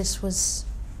that this was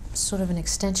sort of an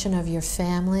extension of your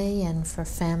family, and for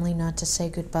family not to say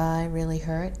goodbye really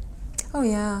hurt? Oh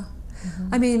yeah.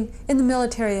 I mean, in the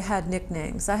military I had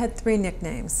nicknames. I had 3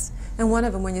 nicknames, and one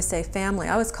of them, when you say family,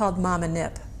 I was called Mama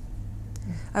Nip.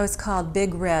 I was called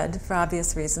Big Red for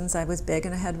obvious reasons. I was big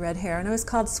and I had red hair, and I was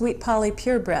called Sweet Polly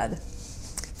Purebred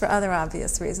for other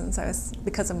obvious reasons.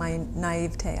 Because of my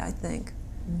naivete, I think.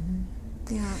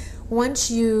 Yeah. Once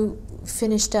you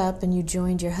finished up and you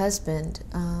joined your husband,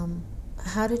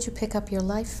 how did you pick up your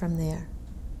life from there?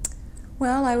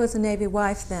 Well, I was a Navy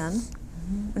wife then,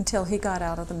 until he got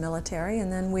out of the military,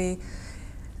 and then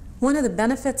one of the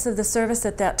benefits of the service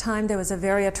at that time, there was a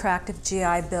very attractive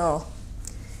GI Bill.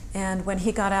 And when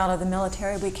he got out of the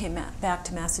military, we came back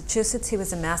to Massachusetts. He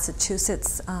was a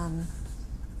Massachusetts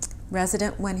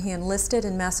resident when he enlisted,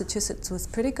 and Massachusetts was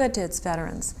pretty good to its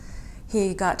veterans.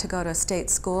 He got to go to a state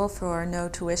school for no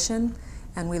tuition,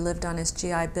 and we lived on his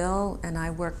GI Bill, and I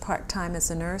worked part-time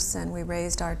as a nurse, and we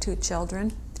raised our 2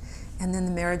 children. And then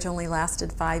the marriage only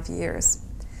lasted 5 years.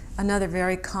 Another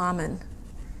very common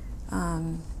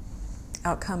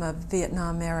outcome of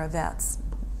Vietnam-era vets.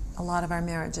 A lot of our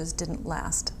marriages didn't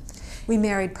last. We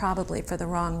married probably for the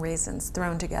wrong reasons,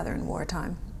 thrown together in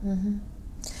wartime.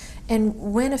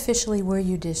 And when officially were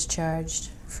you discharged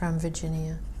from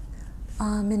Virginia?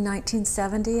 In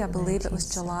 1970, I believe it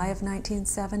was July of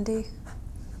 1970.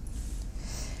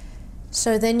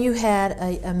 So then you had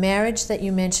a marriage that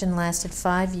you mentioned lasted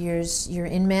 5 years. You're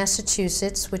in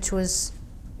Massachusetts, which was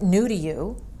new to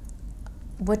you.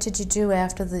 What did you do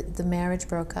after the marriage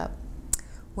broke up?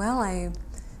 Well,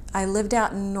 I lived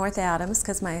out in North Adams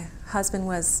because my husband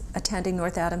was attending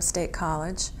North Adams State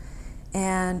College.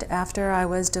 And after I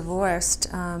was divorced,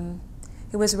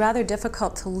 it was rather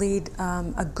difficult to lead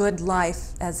a good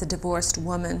life as a divorced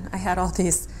woman. I had all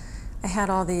these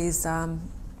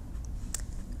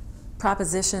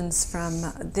propositions from,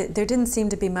 there didn't seem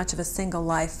to be much of a single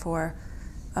life for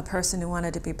a person who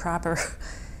wanted to be proper.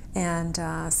 And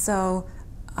so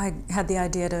I had the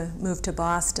idea to move to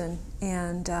Boston,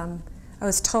 and I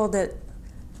was told that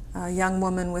a young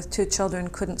woman with 2 children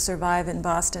couldn't survive in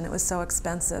Boston. It was so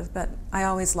expensive, but I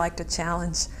always liked a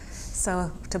challenge.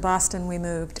 So to Boston we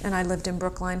moved, and I lived in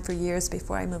Brookline for years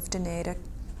before I moved to Natick.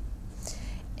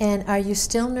 And are you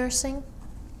still nursing?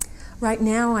 Right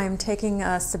now I'm taking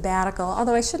a sabbatical,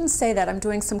 although I shouldn't say that. I'm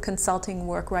doing some consulting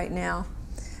work right now.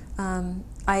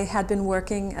 I had been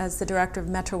working as the director of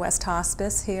Metro West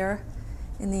Hospice here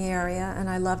in the area, and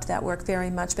I loved that work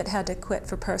very much, but had to quit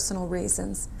for personal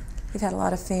reasons. We've had a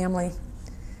lot of family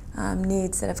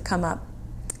needs that have come up.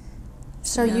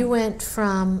 So you went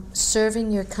from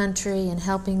serving your country and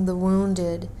helping the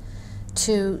wounded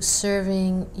to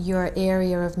serving your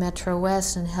area of Metro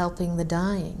West and helping the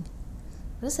dying.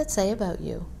 What does that say about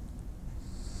you?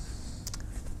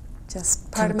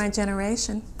 Just part of my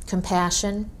generation.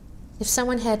 Compassion. If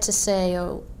someone had to say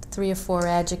 3 or 4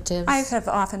 adjectives. I have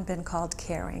often been called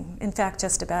caring. In fact,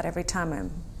 just about every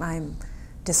time I'm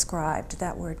described,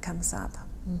 that word comes up.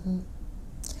 Mm-hmm.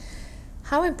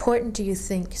 How important do you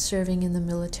think serving in the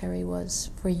military was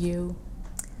for you?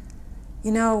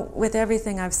 You know, with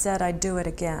everything I've said, I'd do it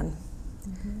again.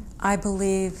 Mm-hmm. I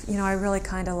believe, you know, I really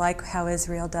kind of like how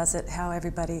Israel does it, how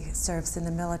everybody serves in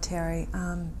the military.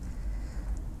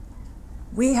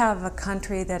 We have a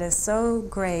country that is so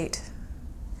great,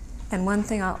 and one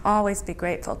thing I'll always be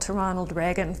grateful to Ronald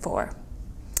Reagan for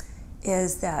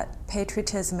is that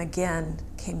patriotism again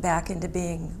came back into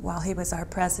being while he was our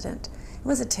president. It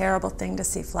was a terrible thing to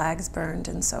see flags burned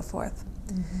and so forth.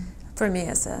 Mm-hmm. For me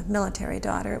as a military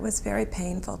daughter, it was very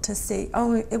painful to see.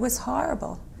 Oh, it was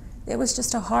horrible. It was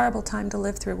just a horrible time to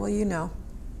live through. Well, you know,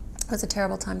 it was a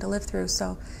terrible time to live through.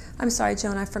 So I'm sorry,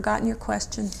 Joan, I've forgotten your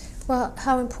question. Well,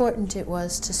 how important it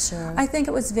was to serve. I think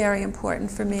it was very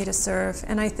important for me to serve,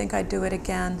 and I think I'd do it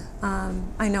again.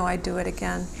 I know I'd do it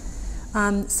again.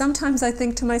 Sometimes I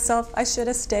think to myself, I should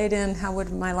have stayed in. How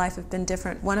would my life have been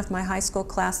different? One of my high school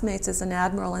classmates is an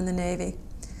admiral in the Navy,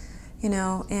 you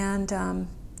know, and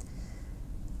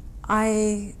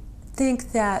I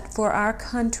think that for our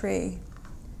country,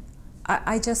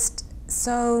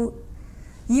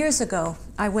 years ago,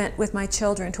 I went with my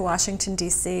children to Washington,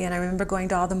 D.C., and I remember going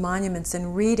to all the monuments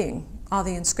and reading all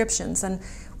the inscriptions. And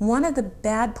one of the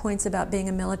bad points about being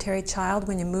a military child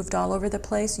when you moved all over the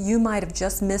place, you might have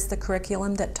just missed the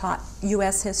curriculum that taught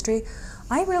U.S. history.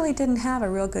 I really didn't have a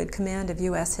real good command of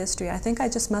U.S. history. I think I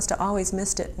just must have always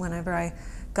missed it. Whenever I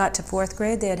got to 4th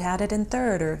grade, they had it in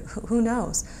 3rd, or who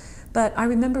knows. But I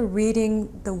remember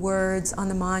reading the words on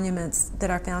the monuments that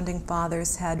our founding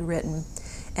fathers had written,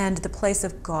 and the place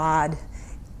of God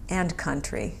and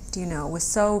country, you know, was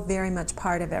so very much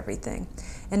part of everything.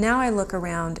 And now I look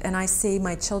around and I see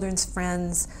my children's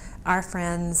friends, our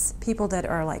friends, people that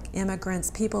are like immigrants,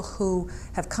 people who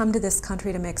have come to this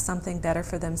country to make something better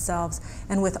for themselves.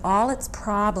 And with all its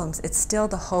problems, it's still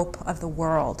the hope of the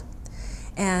world.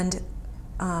 And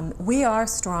we are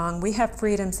strong. We have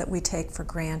freedoms that we take for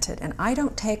granted, and I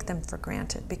don't take them for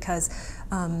granted because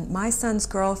my son's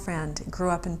girlfriend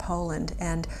grew up in Poland,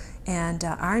 and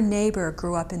our neighbor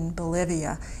grew up in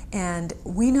Bolivia, and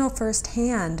we know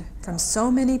firsthand from so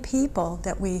many people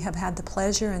that we have had the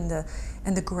pleasure and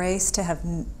the grace to have,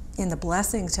 and the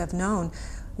blessings to have known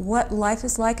what life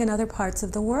is like in other parts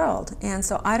of the world. And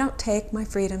so I don't take my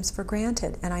freedoms for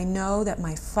granted, and I know that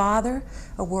my father,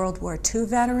 a World War II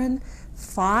veteran,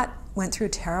 went through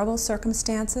terrible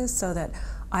circumstances so that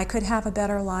I could have a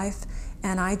better life.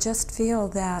 And I just feel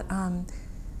that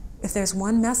if there's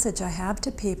one message I have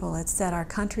to people, it's that our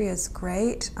country is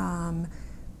great,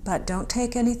 but don't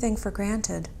take anything for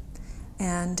granted.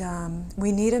 And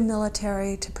we need a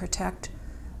military to protect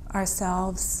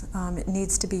ourselves. It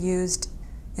needs to be used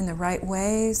in the right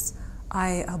ways.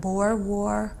 I abhor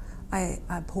war. I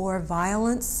abhor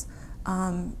violence.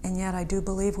 And yet I do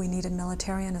believe we need a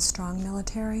military, and a strong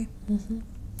military. Mm-hmm.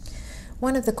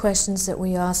 One of the questions that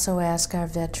we also ask our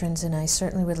veterans, and I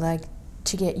certainly would like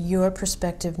to get your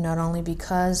perspective, not only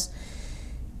because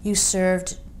you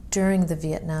served during the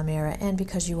Vietnam era and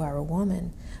because you are a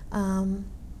woman,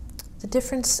 the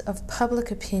difference of public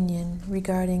opinion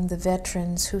regarding the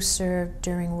veterans who served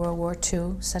during World War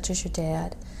II, such as your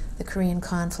dad, the Korean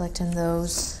conflict, and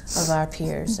those of our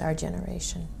peers, our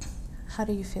generation. How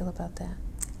do you feel about that?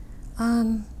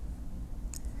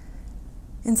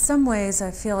 In some ways,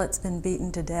 I feel it's been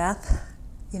beaten to death.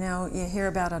 You know, you hear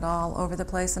about it all over the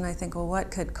place, and I think, well, what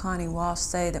could Connie Walsh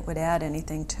say that would add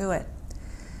anything to it?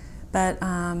 But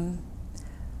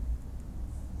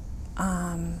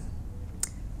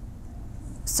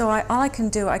So all I can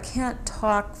do, I can't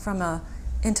talk from an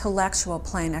intellectual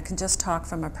plane, I can just talk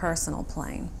from a personal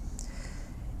plane.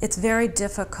 It's very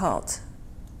difficult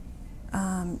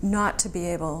not to be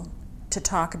able to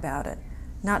talk about it,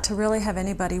 not to really have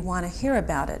anybody want to hear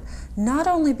about it, not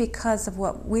only because of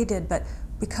what we did, but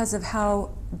because of how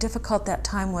difficult that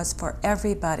time was for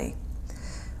everybody.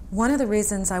 One of the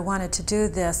reasons I wanted to do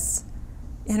this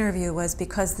interview was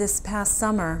because this past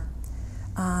summer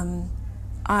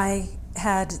I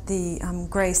had the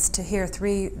grace to hear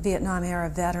 3 Vietnam-era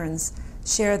veterans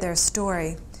share their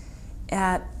story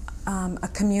at a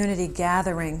community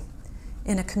gathering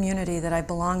in a community that I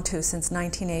belonged to since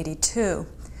 1982.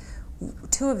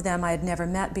 2 of them I had never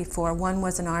met before. One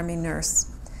was an Army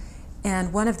nurse,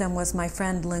 and one of them was my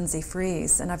friend Lindsay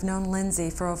Fries, and I've known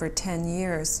Lindsay for over 10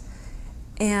 years,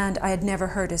 and I had never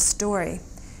heard his story.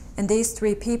 And these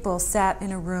 3 people sat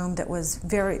in a room that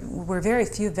were very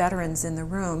few veterans in the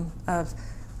room, of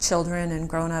children and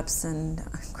grown-ups and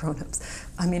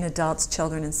adults,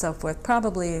 children, and so forth.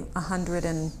 Probably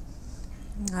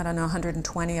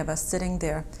 120 of us sitting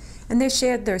there. And they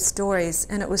shared their stories,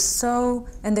 and it was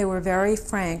and they were very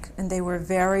frank, and they were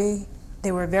very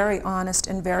honest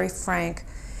and very frank.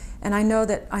 And I knew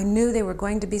they were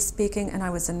going to be speaking, and I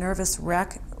was a nervous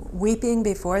wreck, weeping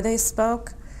before they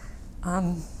spoke.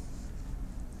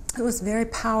 It was very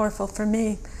powerful for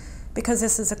me, because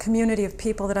this is a community of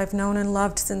people that I've known and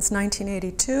loved since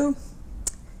 1982,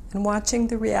 and watching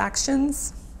the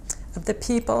reactions of the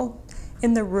people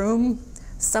in the room,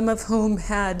 some of whom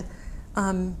had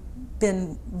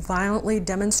been violently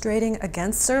demonstrating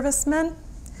against servicemen,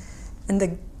 and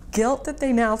the guilt that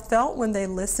they now felt when they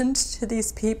listened to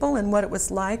these people and what it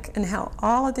was like, and how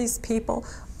all of these people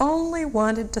only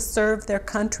wanted to serve their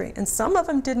country. And some of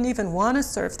them didn't even want to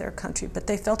serve their country, but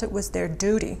they felt it was their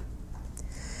duty.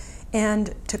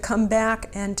 And to come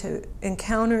back and to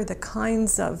encounter the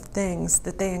kinds of things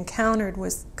that they encountered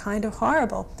was kind of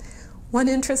horrible. One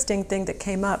interesting thing that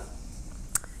came up,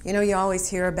 you always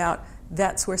hear about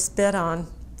vets were spit on.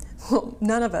 Well,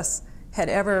 none of us had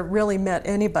ever really met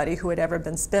anybody who had ever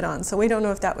been spit on, so we don't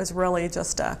know if that was really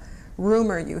just a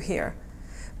rumor you hear.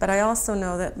 But I also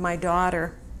know that my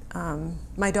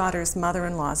daughter's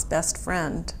mother-in-law's best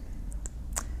friend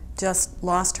just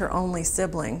lost her only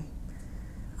sibling.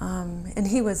 And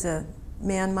he was a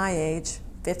man my age,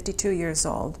 52 years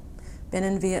old, been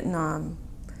in Vietnam,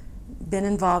 been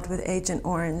involved with Agent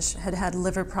Orange, had had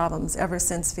liver problems ever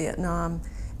since Vietnam,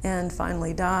 and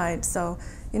finally died. So,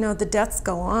 the deaths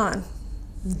go on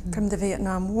from the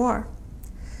Vietnam War.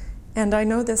 And I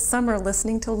know this summer,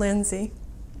 listening to Lindsay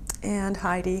and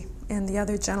Heidi and the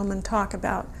other gentlemen talk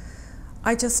about,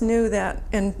 I just knew that,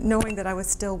 and knowing that I was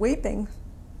still weeping,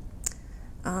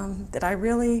 that I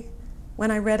really, when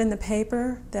I read in the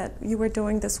paper that you were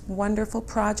doing this wonderful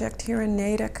project here in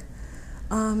Natick,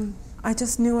 I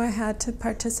just knew I had to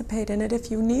participate in it if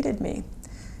you needed me,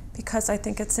 because I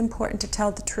think it's important to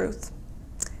tell the truth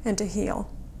and to heal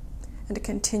and to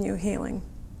continue healing.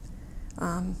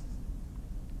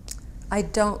 I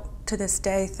don't, to this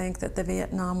day, think that the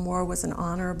Vietnam War was an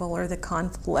honorable, or the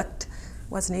conflict,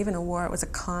 wasn't even a war, it was a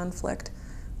conflict,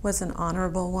 was an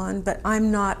honorable one, but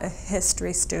I'm not a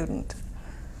history student.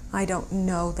 I don't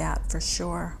know that for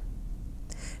sure.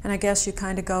 And I guess you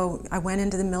kind of go, I went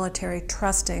into the military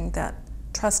trusting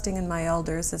in my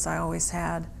elders, as I always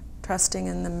had, trusting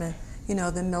in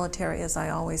the military as I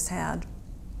always had.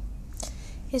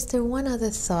 Is there one other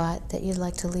thought that you'd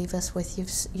like to leave us with?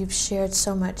 You've shared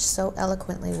so much so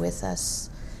eloquently with us.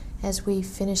 As we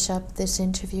finish up this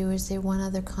interview, is there one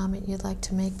other comment you'd like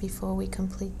to make before we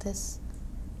complete this?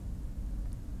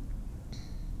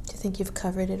 Do you think you've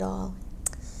covered it all?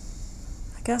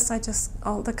 I guess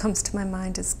all that comes to my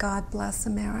mind is God bless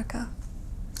America.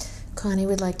 Connie,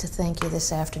 we'd like to thank you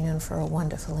this afternoon for a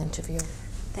wonderful interview.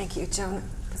 Thank you, Joan.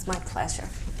 It was my pleasure.